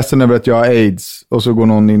är så ledsen över att jag har AIDS, och så går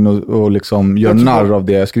någon in och liksom gör narr av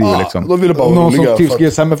det jag skriver liksom. Då vill jag bara någon som typ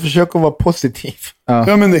skriver så här, men försök att vara positiv.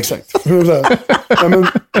 Ja men exakt. Ja, men,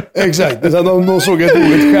 exakt. Det är så här, de såg ett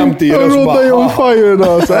roligt skämt i det och så bara, jag on fire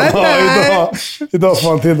idag. Så. idag får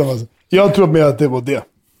man till dem alltså. Jag tror med att det var det.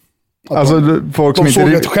 Alltså folk som de inte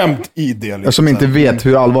såg ett skämt i det liksom, som inte vet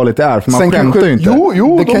hur allvarligt det är, för man skämtar ju inte.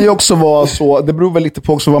 Det kan ju också vara så, det beror väl lite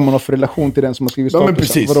på också vad man har för relation till den som har skrivit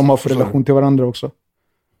statusen, vad de har för relation till varandra också.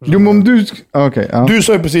 Jo, men om du... Okay, ja. Du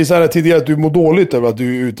sa ju precis här tidigare att du mår dåligt över att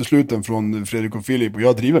du är utesluten från Fredrik och Filip, och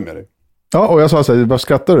jag driver med dig. Ja, och jag sa så här, vad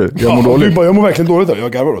skrattar du? Jag mår dåligt. Du bara, jag mår verkligen dåligt över,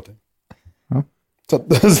 jag garvar åt dig. Ja. Så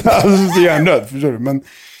det är hjärndöd, förstår du? Men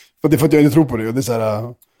det är för att jag inte tror på det, och det är så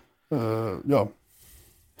här... ja.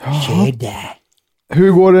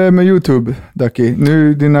 Hur går det med YouTube, Ducky?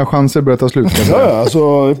 Nu dina chanser börjar ta slut. Ja,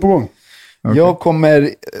 alltså på gång. Okay. Jag kommer,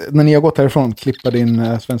 när ni har gått härifrån, klippa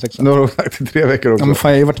din svensexa. Det har du sagt i 3 veckor också. Ja, men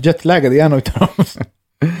fan, jag har varit jetlaggad igen utav dem.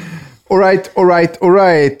 All right.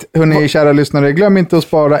 Hörrni, kära lyssnare, glöm inte att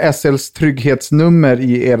spara SLs trygghetsnummer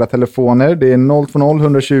i era telefoner. Det är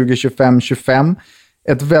 020-120-25-25.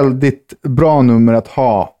 Ett väldigt bra nummer att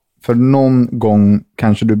ha, för någon gång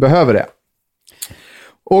kanske du behöver det.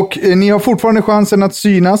 Och ni har fortfarande chansen att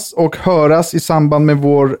synas och höras i samband med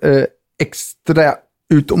vår extra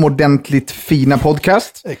utomordentligt fina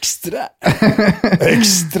podcast. Extra.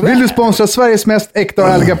 Vill du sponsra Sveriges mest äkta och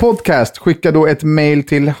ärliga podcast? Skicka då ett mail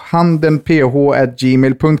till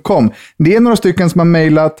handenph@gmail.com. Det är några stycken som har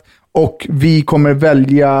mailat, och vi kommer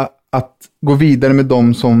välja att gå vidare med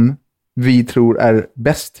dem som vi tror är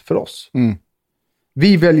bäst för oss.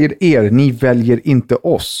 Vi väljer er, ni väljer inte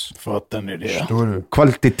oss. Fattar ni det?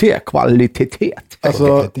 Kvalitet.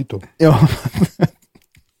 Alltså, ja.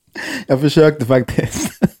 Jag försökte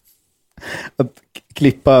faktiskt att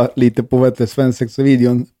klippa lite på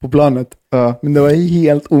svensexa-videon på planet. Men det var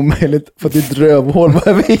helt omöjligt, för att det rövhål var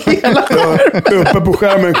över hela skärmen. Uppe på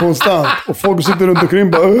skärmen konstant. Och folk sitter runt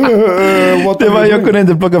omkring bara... jag kunde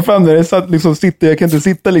inte plocka fram det. Jag satt liksom, jag kan inte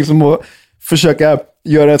sitta liksom och försöka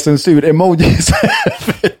göra censur-emojis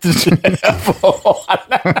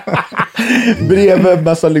bredvid en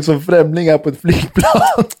massa liksom främlingar på ett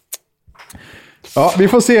flygplan. Ja, vi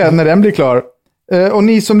får se när den blir klar. Och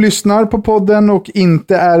ni som lyssnar på podden och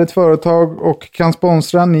inte är ett företag och kan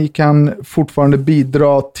sponsra, ni kan fortfarande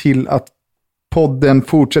bidra till att podden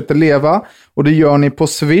fortsätter leva. Och det gör ni på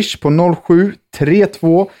Swish på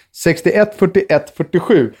 0732 61 41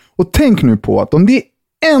 47. Och tänk nu på att om det är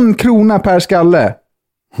 1 krona per skalle,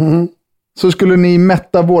 så skulle ni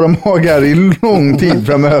mätta våra magar i lång tid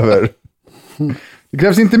framöver. Det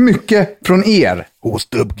krävs inte mycket från er.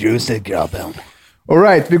 Hosta upp gruset, grabben. All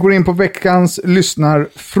right, vi går in på veckans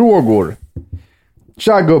lyssnarfrågor.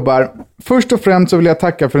 Tja gubbar. Först och främst så vill jag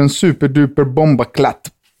tacka för en superduper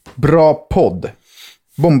bombaklatt bra podd.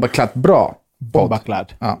 Bombaklatt bra.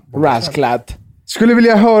 Bombaklatt. Ja. Rasklatt. Skulle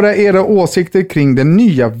vilja höra era åsikter kring den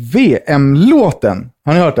nya VM-låten.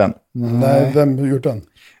 Har ni hört den? Nej, vem har gjort den?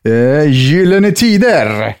 Gyllene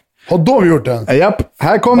Tider. Har de gjort den? Japp,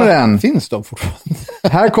 här kommer den. Finns de fortfarande?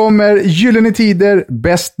 Här kommer Gyllene Tider,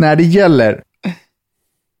 bäst när det gäller.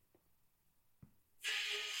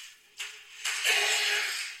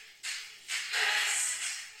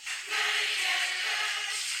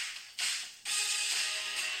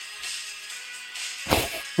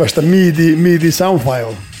 Värsta midi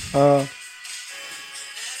soundfile.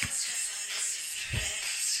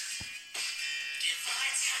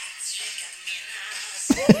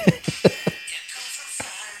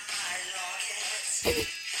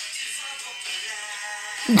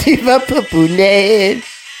 Det var populär.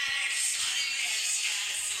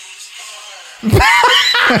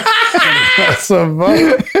 Alltså, vad?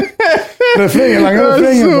 Refrängen, langar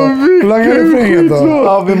refrängen då.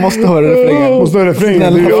 Ja, vi måste höra refrängen.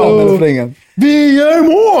 Snälla, refrängen. Vi gör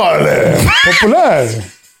mål! Populär.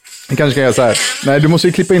 Vi kanske ska göra så här. Nej, du måste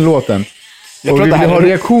ju klippa in låten. Jag och tror vi att vill det här ha är-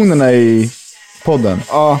 reaktionerna i podden.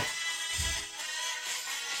 Ja.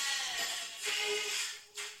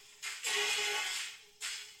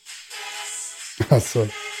 Alltså.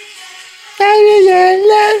 Ja,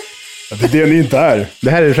 det är det ni inte är. Det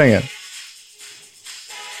här är refrängen.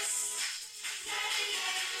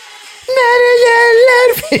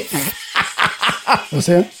 Vad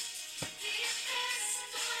säger jag?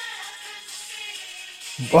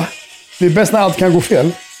 Va? Det är bäst när allt kan gå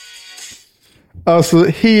fel. Alltså,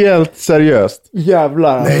 helt seriöst.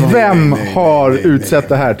 Jävlar. Alltså. Vem har utsett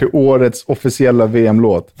det här till årets officiella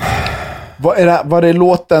VM-låt? Var det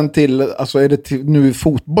låten till, alltså är det till nu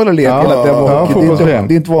fotboll eller Ja, till att det var ja, hockey? fotbolls-VM.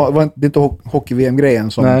 Det är inte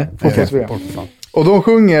hockey-VM-grejen som... Nej, fotbolls-VM. Och de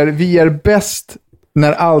sjunger, vi är bäst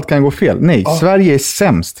när allt kan gå fel. Nej, Sverige är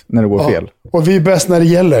sämst när det går fel. Och vi är bäst när det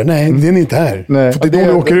gäller. Nej, det är ni inte här. Nej. För det är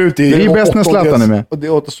då vi åker ut i... Vi är bäst när Zlatan är med. Och det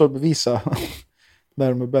återstår att bevisa där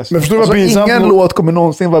de är bäst. Men förstår du vad alltså, pinsamt? ingen låt kommer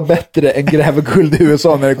någonsin vara bättre än Gräver guld i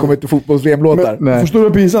USA när det kommer till fotbolls-VM-låtar. Nej. Förstår du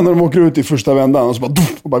vad pinsamt när de åker ut i första vändan och så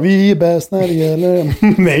bara vi är bäst när det gäller...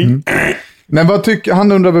 Nej. Men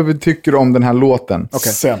han undrar vad vi tycker om den här låten.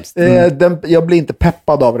 Sämst. Jag blir inte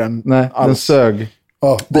peppad av den. Nej, den alls. sög.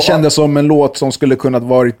 Ja, Det kändes som en låt som skulle kunnat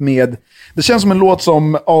varit med. Det känns som en låt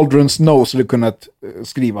som Aldrin Snow skulle kunnat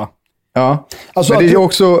skriva. Ja, Alltså, men det är att- ju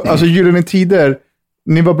också, alltså Gyllene Tider,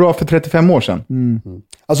 ni var bra för 35 år sedan.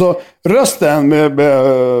 Alltså, rösten med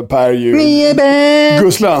Per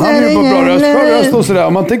Gusslan, han är ju på bra röst. Skön röst och sådär.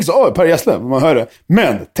 Och man tänker så, Per Gessle, man hör det.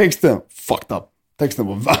 Men texten, fucked up. Texten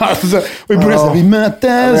var alltså, och i början så vi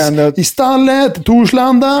möttes i stallet i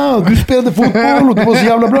Torslanda och du spelade fotboll och du var så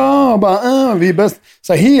jävla bra. Och bara, vi är bäst.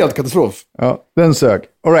 Så här, helt katastrof. Ja, den sög.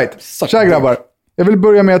 All right. Tja grabbar. Jag vill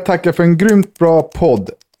börja med att tacka för en grymt bra podd.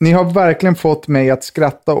 Ni har verkligen fått mig att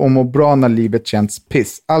skratta och må bra när livet känns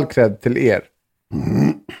piss. All cred till er.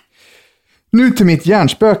 Nu till mitt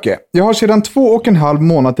hjärnspöke. Jag har sedan 2,5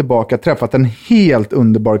 månader tillbaka träffat en helt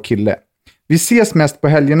underbar kille. Vi ses mest på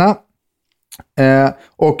helgerna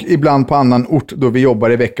och ibland på annan ort då vi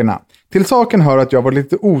jobbar i veckorna. Till saken hör att jag var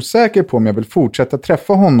lite osäker på om jag vill fortsätta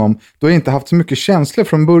träffa honom då jag inte haft så mycket känslor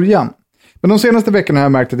från början. Men de senaste veckorna har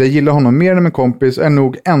jag märkt att jag gillar honom mer än min kompis och är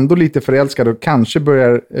nog ändå lite förälskad och kanske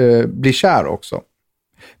börjar bli kär också.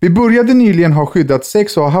 Vi började nyligen ha skyddat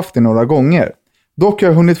sex och har haft det några gånger. Dock har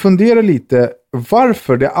jag hunnit fundera lite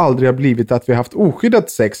varför det aldrig har blivit att vi har haft oskyddat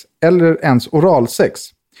sex eller ens oralsex.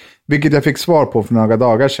 Vilket jag fick svar på för några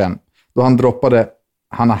dagar sedan då han droppade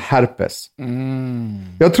han har herpes.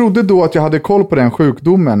 Jag trodde då att jag hade koll på den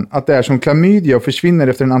sjukdomen, att det är som klamydia och försvinner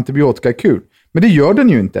efter en antibiotikakur. Men det gör den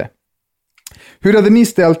ju inte. Hur hade ni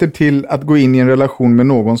ställt er till att gå in i en relation med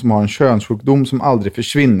någon som har en könssjukdom som aldrig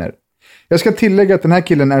försvinner? Jag ska tillägga att den här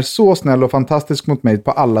killen är så snäll och fantastisk mot mig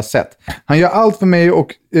på alla sätt. Han gör allt för mig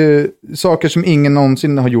och saker som ingen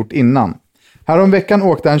någonsin har gjort innan. Häromveckan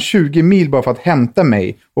åkte han 20 mil bara för att hämta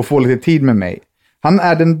mig och få lite tid med mig. Han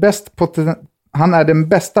är den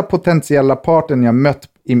bästa potentiella parten jag mött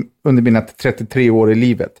under mina 33 år i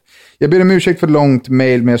livet. Jag ber om ursäkt för långt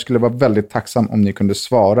mejl, men jag skulle vara väldigt tacksam om ni kunde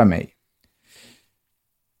svara mig.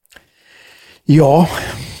 Ja,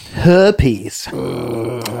 herpes.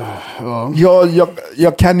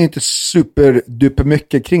 Jag kan ju inte superduper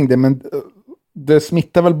mycket kring det, men det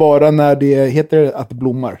smittar väl bara när det heter att det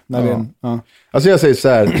blommar. När det, Alltså jag säger så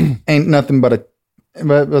här, ain't nothing but a...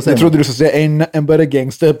 Vad säger jag trodde du skulle säga ain't but a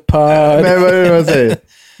gangster part. Nej, vad är det man säger?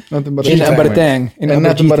 Nothing but a Ain't but a thing.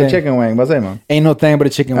 Nothing but a chicken wang, vad säger man? Ain't no thing but a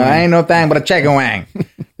chicken wing. Ain't no thing but a chicken wang.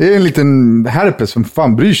 Det är en liten herpes som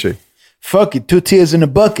fan bryr sig. Fuck it, 2 tears in a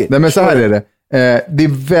bucket. Nej, men så här är det. Det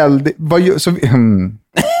är väldigt...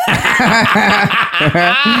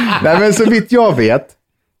 Nej, men så vitt jag vet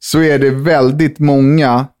så är det väldigt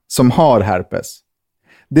många som har herpes.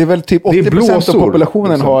 Det är väl typ 80% av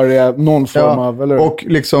populationen liksom har någon form av... Eller? Och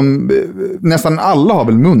liksom nästan alla har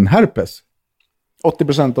väl munherpes.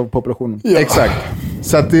 80% av populationen. Ja. Exakt.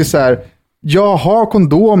 Så att det är så här... Jag har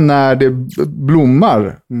kondom när det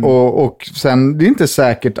blommar. Och sen, det är inte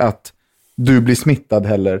säkert att du blir smittad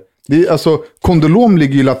heller. Det är, alltså, kondylom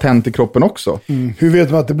ligger ju latent i kroppen också. Hur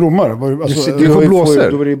vet man att det blommar? Alltså, du får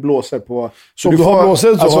blåser. Då är det blåser på... Så om du har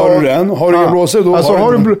blåser så har du den. Har du inga blåser då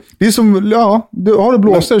har du det är som, har du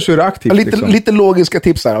blåser så är det aktivt. Lite logiska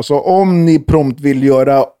tips här. Alltså, om ni prompt vill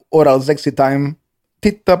göra oral sexy time,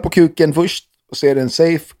 titta på kuken först och se den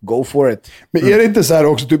safe, go for it. Men är det inte så här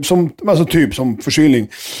också, typ som förkylning?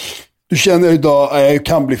 du känner idag, jag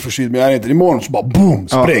kan bli förkyld, men jag är inte. Imorgon så bara boom,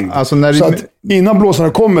 sprängd. Ja, alltså så att innan blåsarna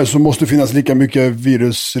kommer så måste det finnas lika mycket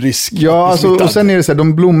virusrisk. Ja, alltså, och sen är det så här,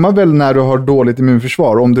 de blommar väl när du har dåligt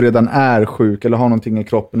immunförsvar. Om du redan är sjuk eller har någonting i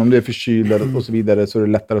kroppen, om du är förkyld och så vidare, så är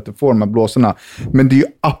det lättare att du får de här blåsorna. Men det är ju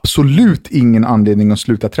absolut ingen anledning att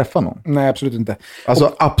sluta träffa någon. Nej, absolut inte.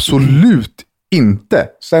 Alltså absolut inte.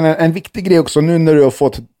 Sen en viktig grej också, nu när du har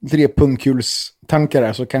fått 3 pungkulstankar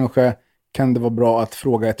här, så kanske kan det vara bra att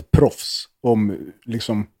fråga ett proffs om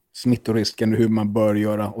liksom smittorisken, hur man bör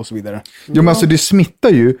göra och så vidare. Ja, men alltså det smittar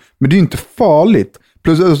ju, men det är ju inte farligt.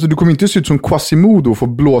 Plus, alltså, du kommer inte se ut som Quasimodo och få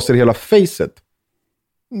blåser i hela facet.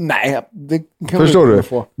 Nej, det kan förstår du?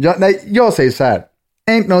 Få. Ja, nej, jag säger så här.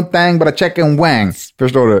 Ain't no thing but a chicken wang.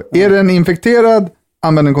 Förstår du? Är den infekterad,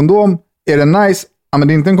 använd en kondom. Är den nice,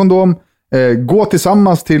 använd inte en kondom. Gå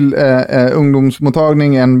tillsammans till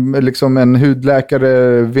ungdomsmottagning, en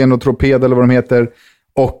hudläkare, venotroped eller vad de heter.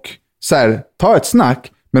 Och så här, ta ett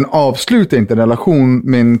snack, men avsluta inte en relation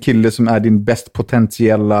med en kille som är din bäst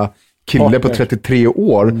potentiella kille på 33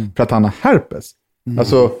 år för att han har herpes.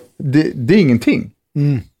 Alltså, det är ingenting.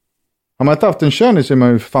 Har man inte haft en könis så är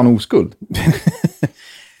man ju fan oskuld.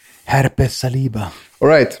 Herpes saliba. All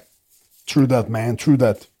right. True that, man. True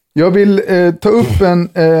that. Jag vill ta upp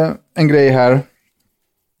en grej här.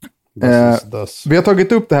 Vi har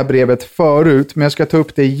tagit upp det här brevet förut, men jag ska ta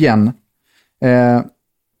upp det igen.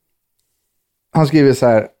 Han skriver så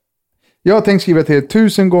här. Jag har tänkt skriva till er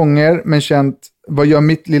 1000 gånger, men känt vad gör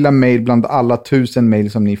mitt lilla mejl bland alla 1000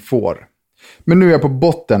 mejl som ni får. Men nu är jag på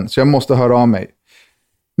botten, så jag måste höra av mig.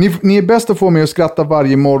 Ni är bäst att få mig att skratta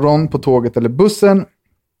varje morgon på tåget eller bussen.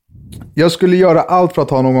 Jag skulle göra allt för att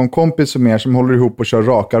ha någon kompis som er som håller ihop och kör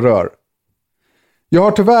raka rör. Jag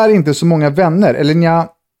har tyvärr inte så många vänner, eller jag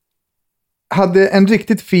hade en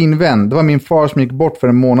riktigt fin vän. Det var min far som gick bort för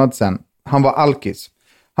en månad sedan. Han var alkis.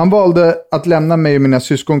 Han valde att lämna mig och mina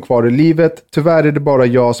syskon kvar i livet. Tyvärr är det bara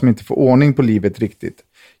jag som inte får ordning på livet riktigt.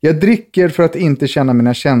 Jag dricker för att inte känna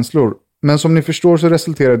mina känslor. Men som ni förstår så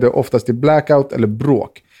resulterar det oftast i blackout eller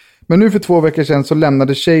bråk. Men nu för 2 veckor sedan så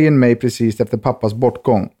lämnade tjejen mig precis efter pappas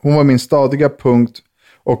bortgång. Hon var min stadiga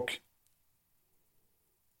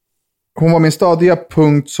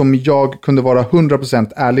punkt som jag kunde vara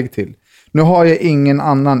 100% ärlig till. Nu har jag ingen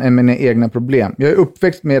annan än mina egna problem. Jag är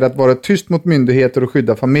uppväxt med att vara tyst mot myndigheter och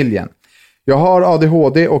skydda familjen. Jag har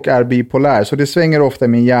ADHD och är bipolär, så det svänger ofta i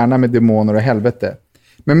min hjärna med demoner och helvete.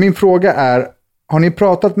 Men min fråga är, har ni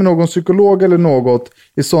pratat med någon psykolog eller något?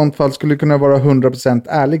 I sånt fall skulle kunna vara 100%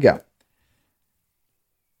 ärliga.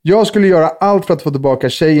 Jag skulle göra allt för att få tillbaka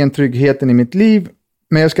tjejen, tryggheten i mitt liv.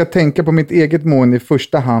 Men jag ska tänka på mitt eget mående i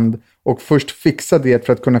första hand och först fixa det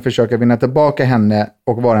för att kunna försöka vinna tillbaka henne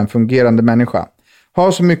och vara en fungerande människa.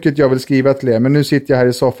 Har så mycket jag vill skriva till er, men nu sitter jag här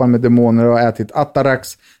i soffan med demoner och ätit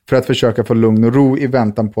Atarax för att försöka få lugn och ro i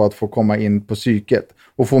väntan på att få komma in på psyket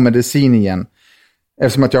och få medicin igen.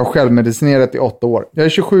 Eftersom att jag har självmedicinerat i 8 år. Jag är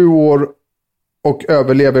 27 år och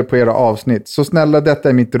överlever på era avsnitt. Så snälla, detta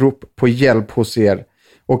är mitt rop på hjälp hos er.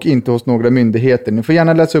 Och inte hos några myndigheter. Ni får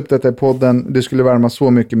gärna läsa upp detta i podden. Det skulle värma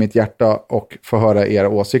så mycket mitt hjärta och få höra era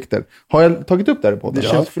åsikter. Har jag tagit upp det här i podden? Ja.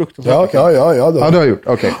 Det känns fruktansvärt. Ja. Ja, det har jag gjort.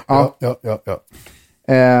 Okej. Ja.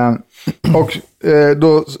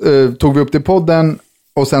 Då tog vi upp det i podden.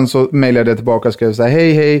 Och sen så mejlade jag tillbaka och skrev så här: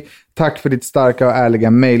 hej, tack för ditt starka och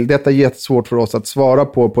ärliga mejl. Detta är jättesvårt för oss att svara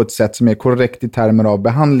på ett sätt som är korrekt i termer av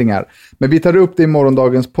behandlingar. Men vi tar upp det i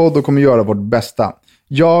morgondagens podd och kommer göra vårt bästa.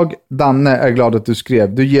 Jag, Danne, är glad att du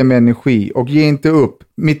skrev. Du ger mig energi och ge inte upp.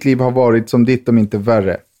 Mitt liv har varit som ditt om inte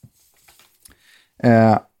värre.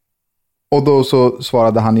 Och då så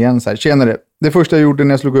svarade han igen så här: tjenare, det första jag gjorde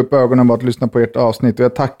när jag slog upp ögonen var att lyssna på ert avsnitt. Och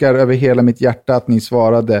jag tackar över hela mitt hjärta att ni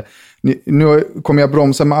svarade. Nu kommer jag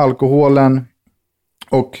bromsa med alkoholen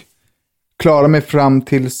och klara mig fram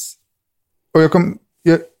tills...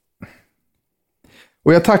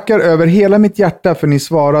 Och jag tackar över hela mitt hjärta för ni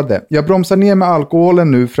svarade. Jag bromsar ner med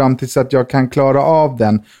alkoholen nu fram tills att jag kan klara av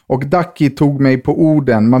den. Och Ducky tog mig på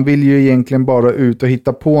orden. Man vill ju egentligen bara ut och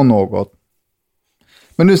hitta på något.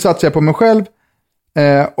 Men nu satsar jag på mig själv.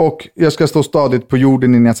 Och jag ska stå stadigt på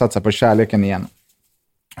jorden innan jag satsar på kärleken igen.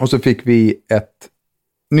 Och så fick vi ett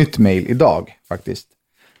nytt mejl idag faktiskt.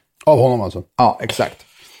 Av honom alltså? Ja, exakt.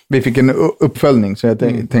 Vi fick en uppföljning så jag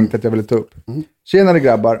tänkte att jag ville ta upp. Tjenare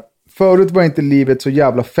grabbar. Förut var inte livet så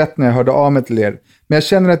jävla fett när jag hörde av mig till er. Men jag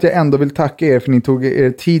känner att jag ändå vill tacka er för ni tog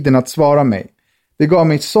er tiden att svara mig. Det gav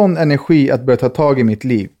mig sån energi att börja ta tag i mitt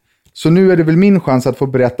liv. Så nu är det väl min chans att få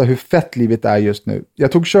berätta hur fett livet är just nu.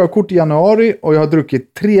 Jag tog körkort i januari och jag har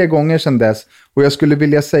druckit 3 gånger sedan dess. Och jag skulle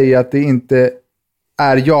vilja säga att det inte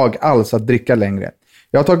är jag alls att dricka längre.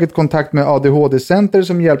 Jag har tagit kontakt med ADHD-center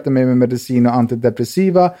som hjälpte mig med medicin och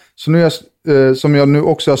antidepressiva, som jag nu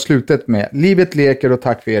också har slutat med. Livet leker och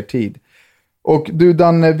tack för er tid. Och du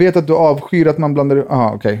Danne, vet att du avskyr att man blandar...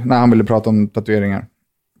 okej. Nej, han ville prata om tatueringar,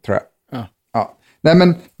 tror jag. Ja. Nej,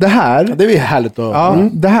 men det här... Ja, det är ju härligt då. Ja,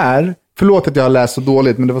 det här... Förlåt att jag har läst så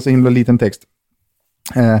dåligt, men det var så himla liten text.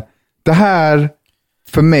 Det här,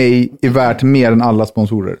 för mig, är värt mer än alla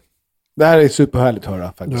sponsorer. Det här är superhärligt att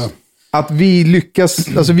höra, faktiskt. Ja. Att vi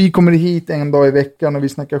lyckas... Alltså, vi kommer hit en dag i veckan och vi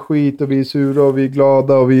snackar skit och vi är sura och vi är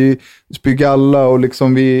glada och vi spyr galla och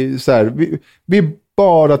liksom vi... Så här, vi är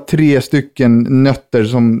bara 3 stycken nötter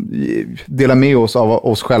som delar med oss av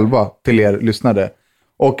oss själva till er lyssnare.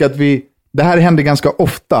 Och att vi... Det här händer ganska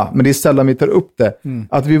ofta, men det är sällan vi tar upp det.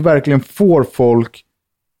 Att vi verkligen får folk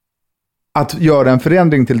att göra en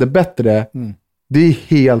förändring till det bättre. Det är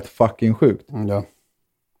helt fucking sjukt. Ja.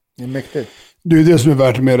 Det är mäktigt. Det är det som är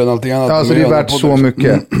värt mer än allting annat. Alltså det är värt så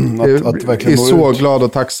mycket. Jag är så glad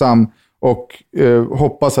och tacksam och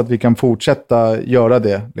hoppas att vi kan fortsätta göra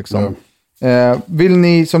det. Liksom. Vill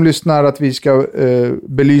ni som lyssnar att vi ska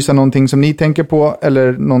belysa någonting som ni tänker på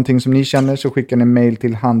eller någonting som ni känner, så skickar ni mail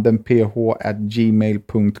till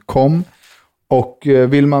handenph@gmail.com. Och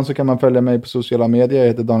vill man så kan man följa mig på sociala medier. Jag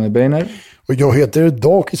heter Daniel Beiner. Och jag heter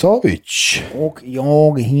Dag Savic. Och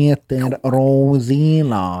jag heter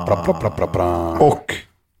Rosina. Och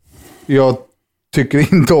jag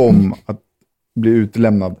tycker inte om att bli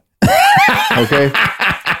utlämnad. Okej?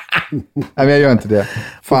 Nej, men jag gör inte det.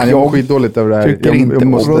 Fan, jag mår skitdåligt över det här. Jag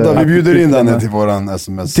måste... Vi bjuder in henne till våran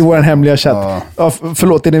sms. Till våran hemliga chatt. Ja,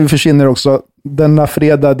 förlåt, innan vi försvinner också. Denna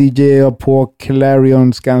fredag DJ på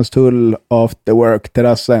Clarion Skanstull After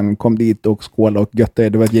Work-terrassen. Kom dit och skåla och götta.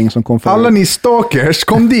 Det var ett gäng som kom för. Alla ni stalkers,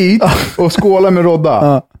 kom dit och skåla med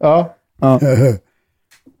Rodda. Ja.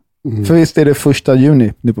 För visst är det 1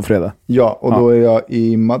 juni nu på fredag? Ja, och då är jag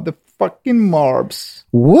i motherfucking Marbs.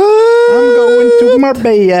 What? I'm going to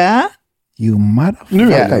Marbella. You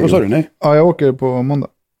motherfucker. Nu vad sa du? Nej. Ja, jag åker på måndag.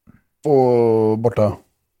 Och borta?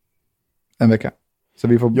 En vecka. Så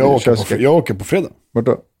vi får jag åker på fredag. Vart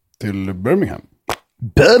då? Till Birmingham.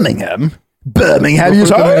 Birmingham you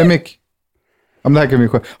sa? Ja, men det här kan vi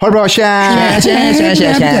sköta. Ha det bra, tja!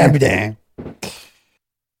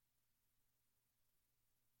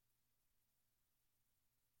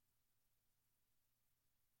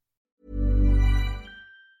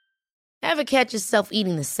 Ever catch yourself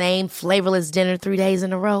eating the same flavorless dinner 3 days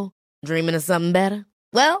in a row? Dreaming of something better?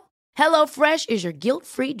 Well, HelloFresh is your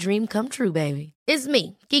guilt-free dream come true, baby. It's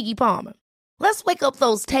me, Keke Palmer. Let's wake up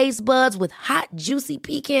those taste buds with hot, juicy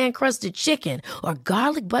pecan-crusted chicken or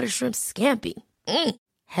garlic butter shrimp scampi.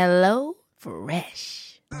 Hello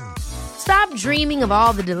Fresh. Stop dreaming of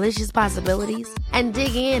all the delicious possibilities and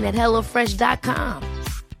dig in at HelloFresh.com.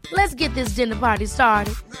 Let's get this dinner party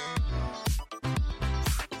started.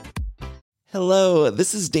 Hello,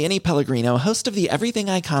 this is Danny Pellegrino, host of the Everything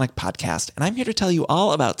Iconic podcast, and I'm here to tell you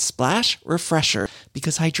all about Splash Refresher,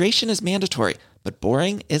 because hydration is mandatory, but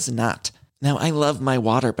boring is not. Now, I love my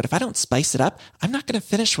water, but if I don't spice it up, I'm not going to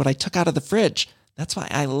finish what I took out of the fridge. That's why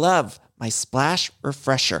I love my Splash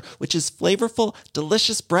Refresher, which is flavorful,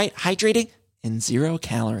 delicious, bright, hydrating, and 0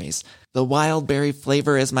 calories. The wild berry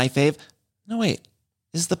flavor is my fave. No, wait,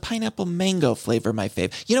 is the pineapple mango flavor my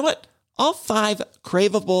fave? You know what? All 5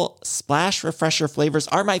 craveable Splash Refresher flavors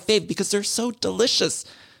are my fave because they're so delicious.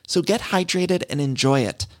 So get hydrated and enjoy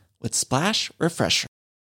it with Splash Refresher.